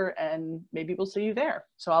register, and maybe we'll see you there.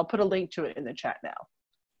 So I'll put a link to it in the chat now.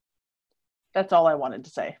 That's all I wanted to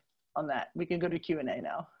say on that. We can go to Q&A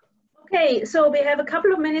now. Okay, so we have a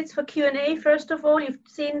couple of minutes for Q&A. First of all, you've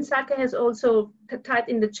seen Sake has also typed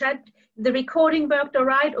in the chat. The recording worked all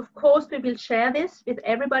right. Of course, we will share this with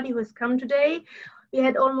everybody who has come today. We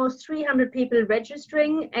had almost 300 people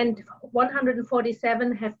registering, and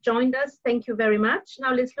 147 have joined us. Thank you very much.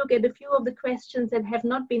 Now let's look at a few of the questions that have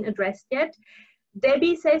not been addressed yet.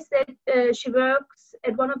 Debbie says that she works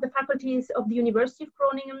at one of the faculties of the University of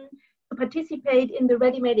Groningen to participate in the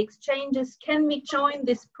ready-made exchanges. Can we join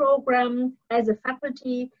this program as a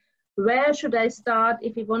faculty? Where should I start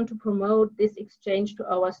if we want to promote this exchange to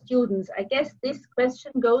our students? I guess this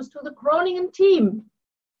question goes to the Groningen team.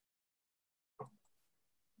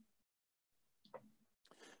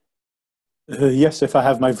 Yes, if I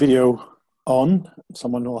have my video on,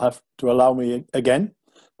 someone will have to allow me again,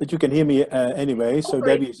 but you can hear me anyway. So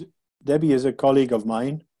Debbie is a colleague of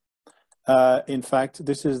mine. In fact,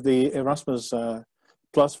 this is the Erasmus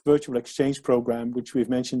Plus virtual exchange program, which we've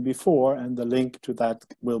mentioned before, and the link to that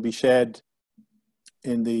will be shared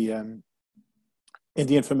in the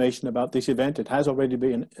information about this event. It has already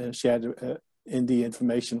been shared in the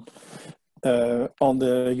information on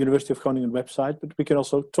the University of Groningen website, but we can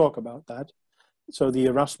also talk about that. So the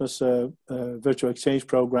Erasmus Virtual Exchange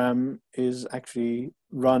Program is actually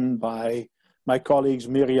run by my colleagues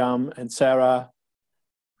Mirjam and Sara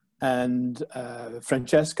and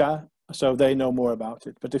Francesca, so they know more about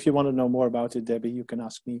it. But if you want to know more about it, Debbie, you can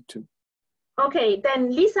ask me too. Okay,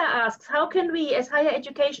 then Lisa asks, how can we as higher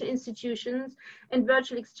education institutions and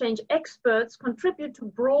virtual exchange experts contribute to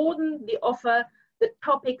broaden the offer, the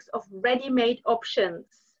topics of ready-made options?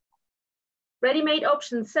 Ready-made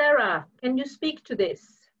options, Sarah, can you speak to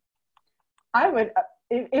this? I would,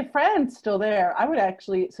 if Fran's still there, I would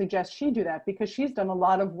actually suggest she do that because she's done a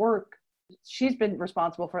lot of work. She's been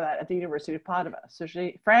responsible for that at the University of Padova. So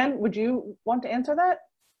Fran, would you want to answer that?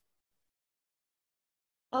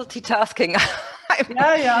 Multitasking.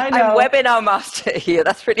 Yeah, I know. I'm webinar master here.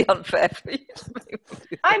 That's really unfair for you.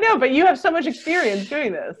 I know, but you have so much experience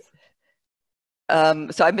doing this.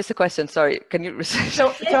 So I missed the question. Sorry. Can you?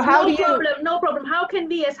 So how do you? No problem. How can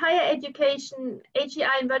we, as higher education,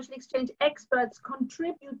 HEI, and virtual exchange experts,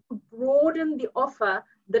 contribute to broaden the offer,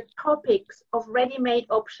 the topics of ready-made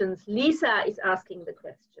options? Lisa is asking the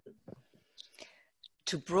question.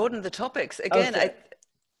 To broaden the topics again, okay.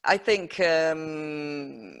 I think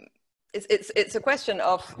it's a question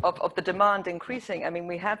of the demand increasing. I mean,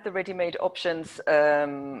 we have the ready-made options.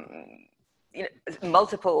 You know,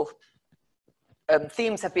 multiple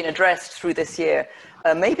themes have been addressed through this year,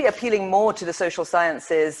 maybe appealing more to the social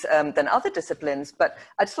sciences than other disciplines. But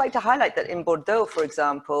I'd just like to highlight that in Bordeaux, for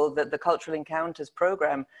example, that the Cultural Encounters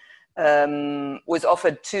program was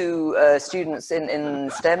offered to students in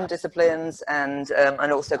STEM disciplines and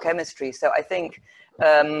also chemistry. So I think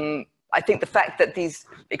the fact that these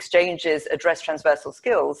exchanges address transversal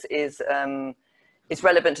skills is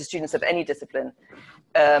relevant to students of any discipline.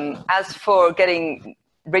 As for getting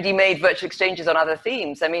ready-made virtual exchanges on other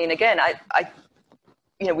themes, I mean, again,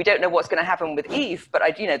 you know, we don't know what's going to happen with EVE,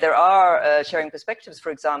 but you know, there are sharing perspectives,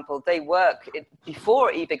 for example. They work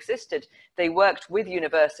before EVE existed. They worked with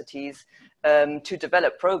universities to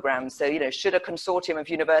develop programs. So, you know, should a consortium of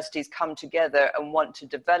universities come together and want to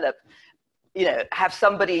develop, you know, have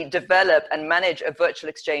somebody develop and manage a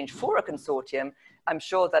virtual exchange for a consortium, I'm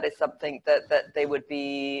sure that is something that they would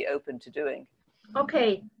be open to doing.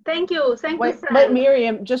 Okay, thank you. Wait,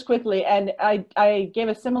 Mirjam, just quickly, and I gave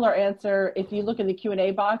a similar answer. If you look in the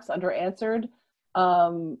Q&A box under answered,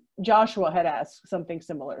 Joshua had asked something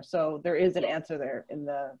similar. So there is an answer there in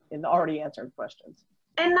the already answered questions.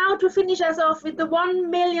 And now to finish us off with the $1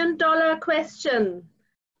 million question.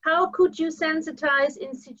 How could you sensitize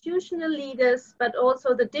institutional leaders, but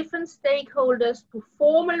also the different stakeholders to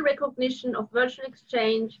formal recognition of virtual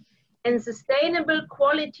exchange and sustainable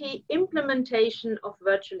quality implementation of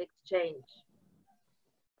virtual exchange?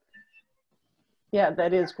 Yeah,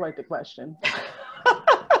 that is quite the question.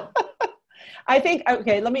 I think,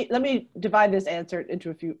 okay, let me divide this answer into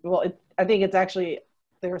a few, well, I think it's actually,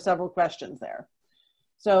 there are several questions there.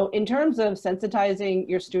 So in terms of sensitizing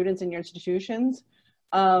your students and your institutions,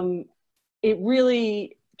 it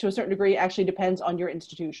really, to a certain degree, actually depends on your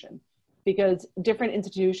institution, because different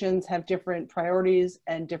institutions have different priorities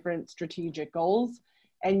and different strategic goals,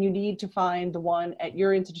 and you need to find the one at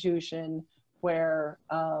your institution where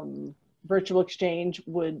virtual exchange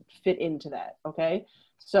would fit into that, okay?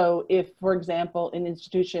 So if, for example, an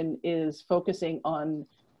institution is focusing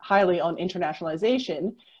highly on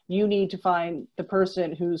internationalization, you need to find the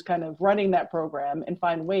person who's kind of running that program and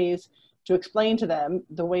find ways to explain to them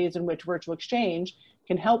the ways in which virtual exchange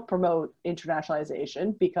can help promote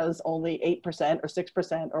internationalization, because only 8% or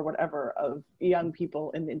 6% or whatever of young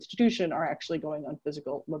people in the institution are actually going on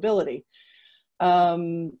physical mobility.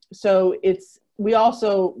 So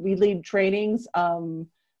we lead trainings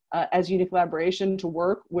as Uni Collaboration to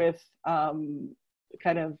work with kind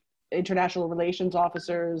of international relations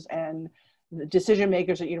officers and the decision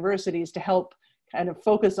makers at universities to help kind of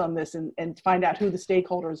focus on this and find out who the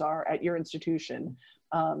stakeholders are at your institution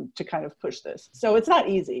to kind of push this. So it's not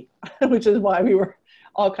easy, which is why we were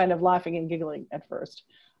all kind of laughing and giggling at first.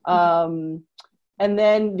 And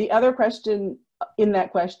then the other question in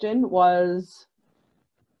that question was,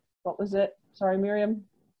 what was it? Sorry, Mirjam.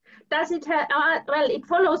 Does it help? Well, it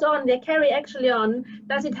follows on, they carry actually on.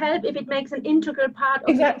 Does it help if it makes an integral part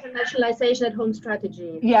of internationalization at home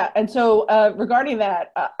strategy? Yeah, and so regarding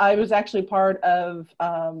that, I was actually part of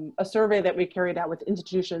a survey that we carried out with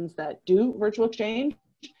institutions that do virtual exchange.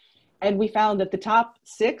 And we found that the top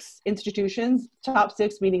 6 institutions, top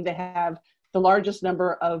 6 meaning they have the largest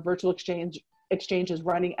number of virtual exchanges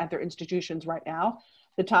running at their institutions right now,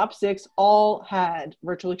 the top 6 all had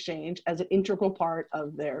virtual exchange as an integral part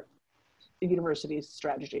of their university's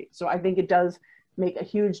strategy. So I think it does make a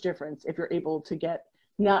huge difference if you're able to get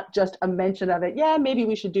not just a mention of it, yeah, maybe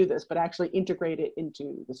we should do this, but actually integrate it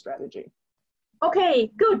into the strategy.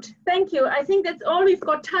 Okay, good, thank you. I think that's all we've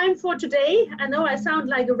got time for today. I know I sound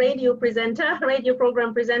like a radio presenter, radio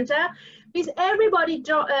program presenter. Please everybody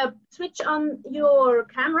switch on your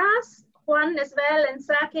cameras, Juan as well, and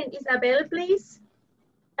Sake and Isabel, please.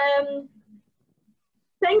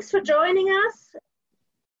 Thanks for joining us.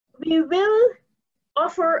 We will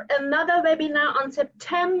offer another webinar on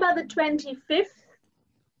September the 25th,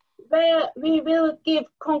 where we will give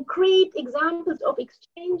concrete examples of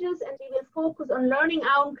exchanges, and we will focus on learning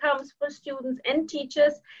outcomes for students and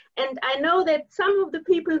teachers. And I know that some of the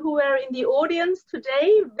people who are in the audience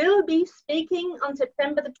today will be speaking on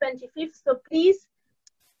September the 25th. So please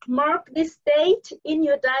mark this date in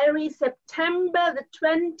your diary. September the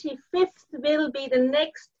 25th will be the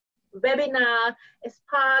next webinar as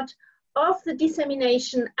part of the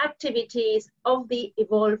dissemination activities of the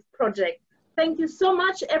EVOLVE project. Thank you so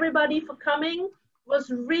much, everybody, for coming. It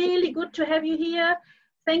was really good to have you here.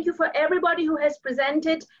 Thank you for everybody who has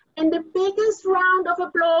presented. And the biggest round of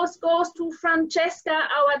applause goes to Francesca,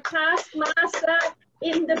 our taskmaster,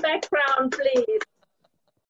 in the background, please.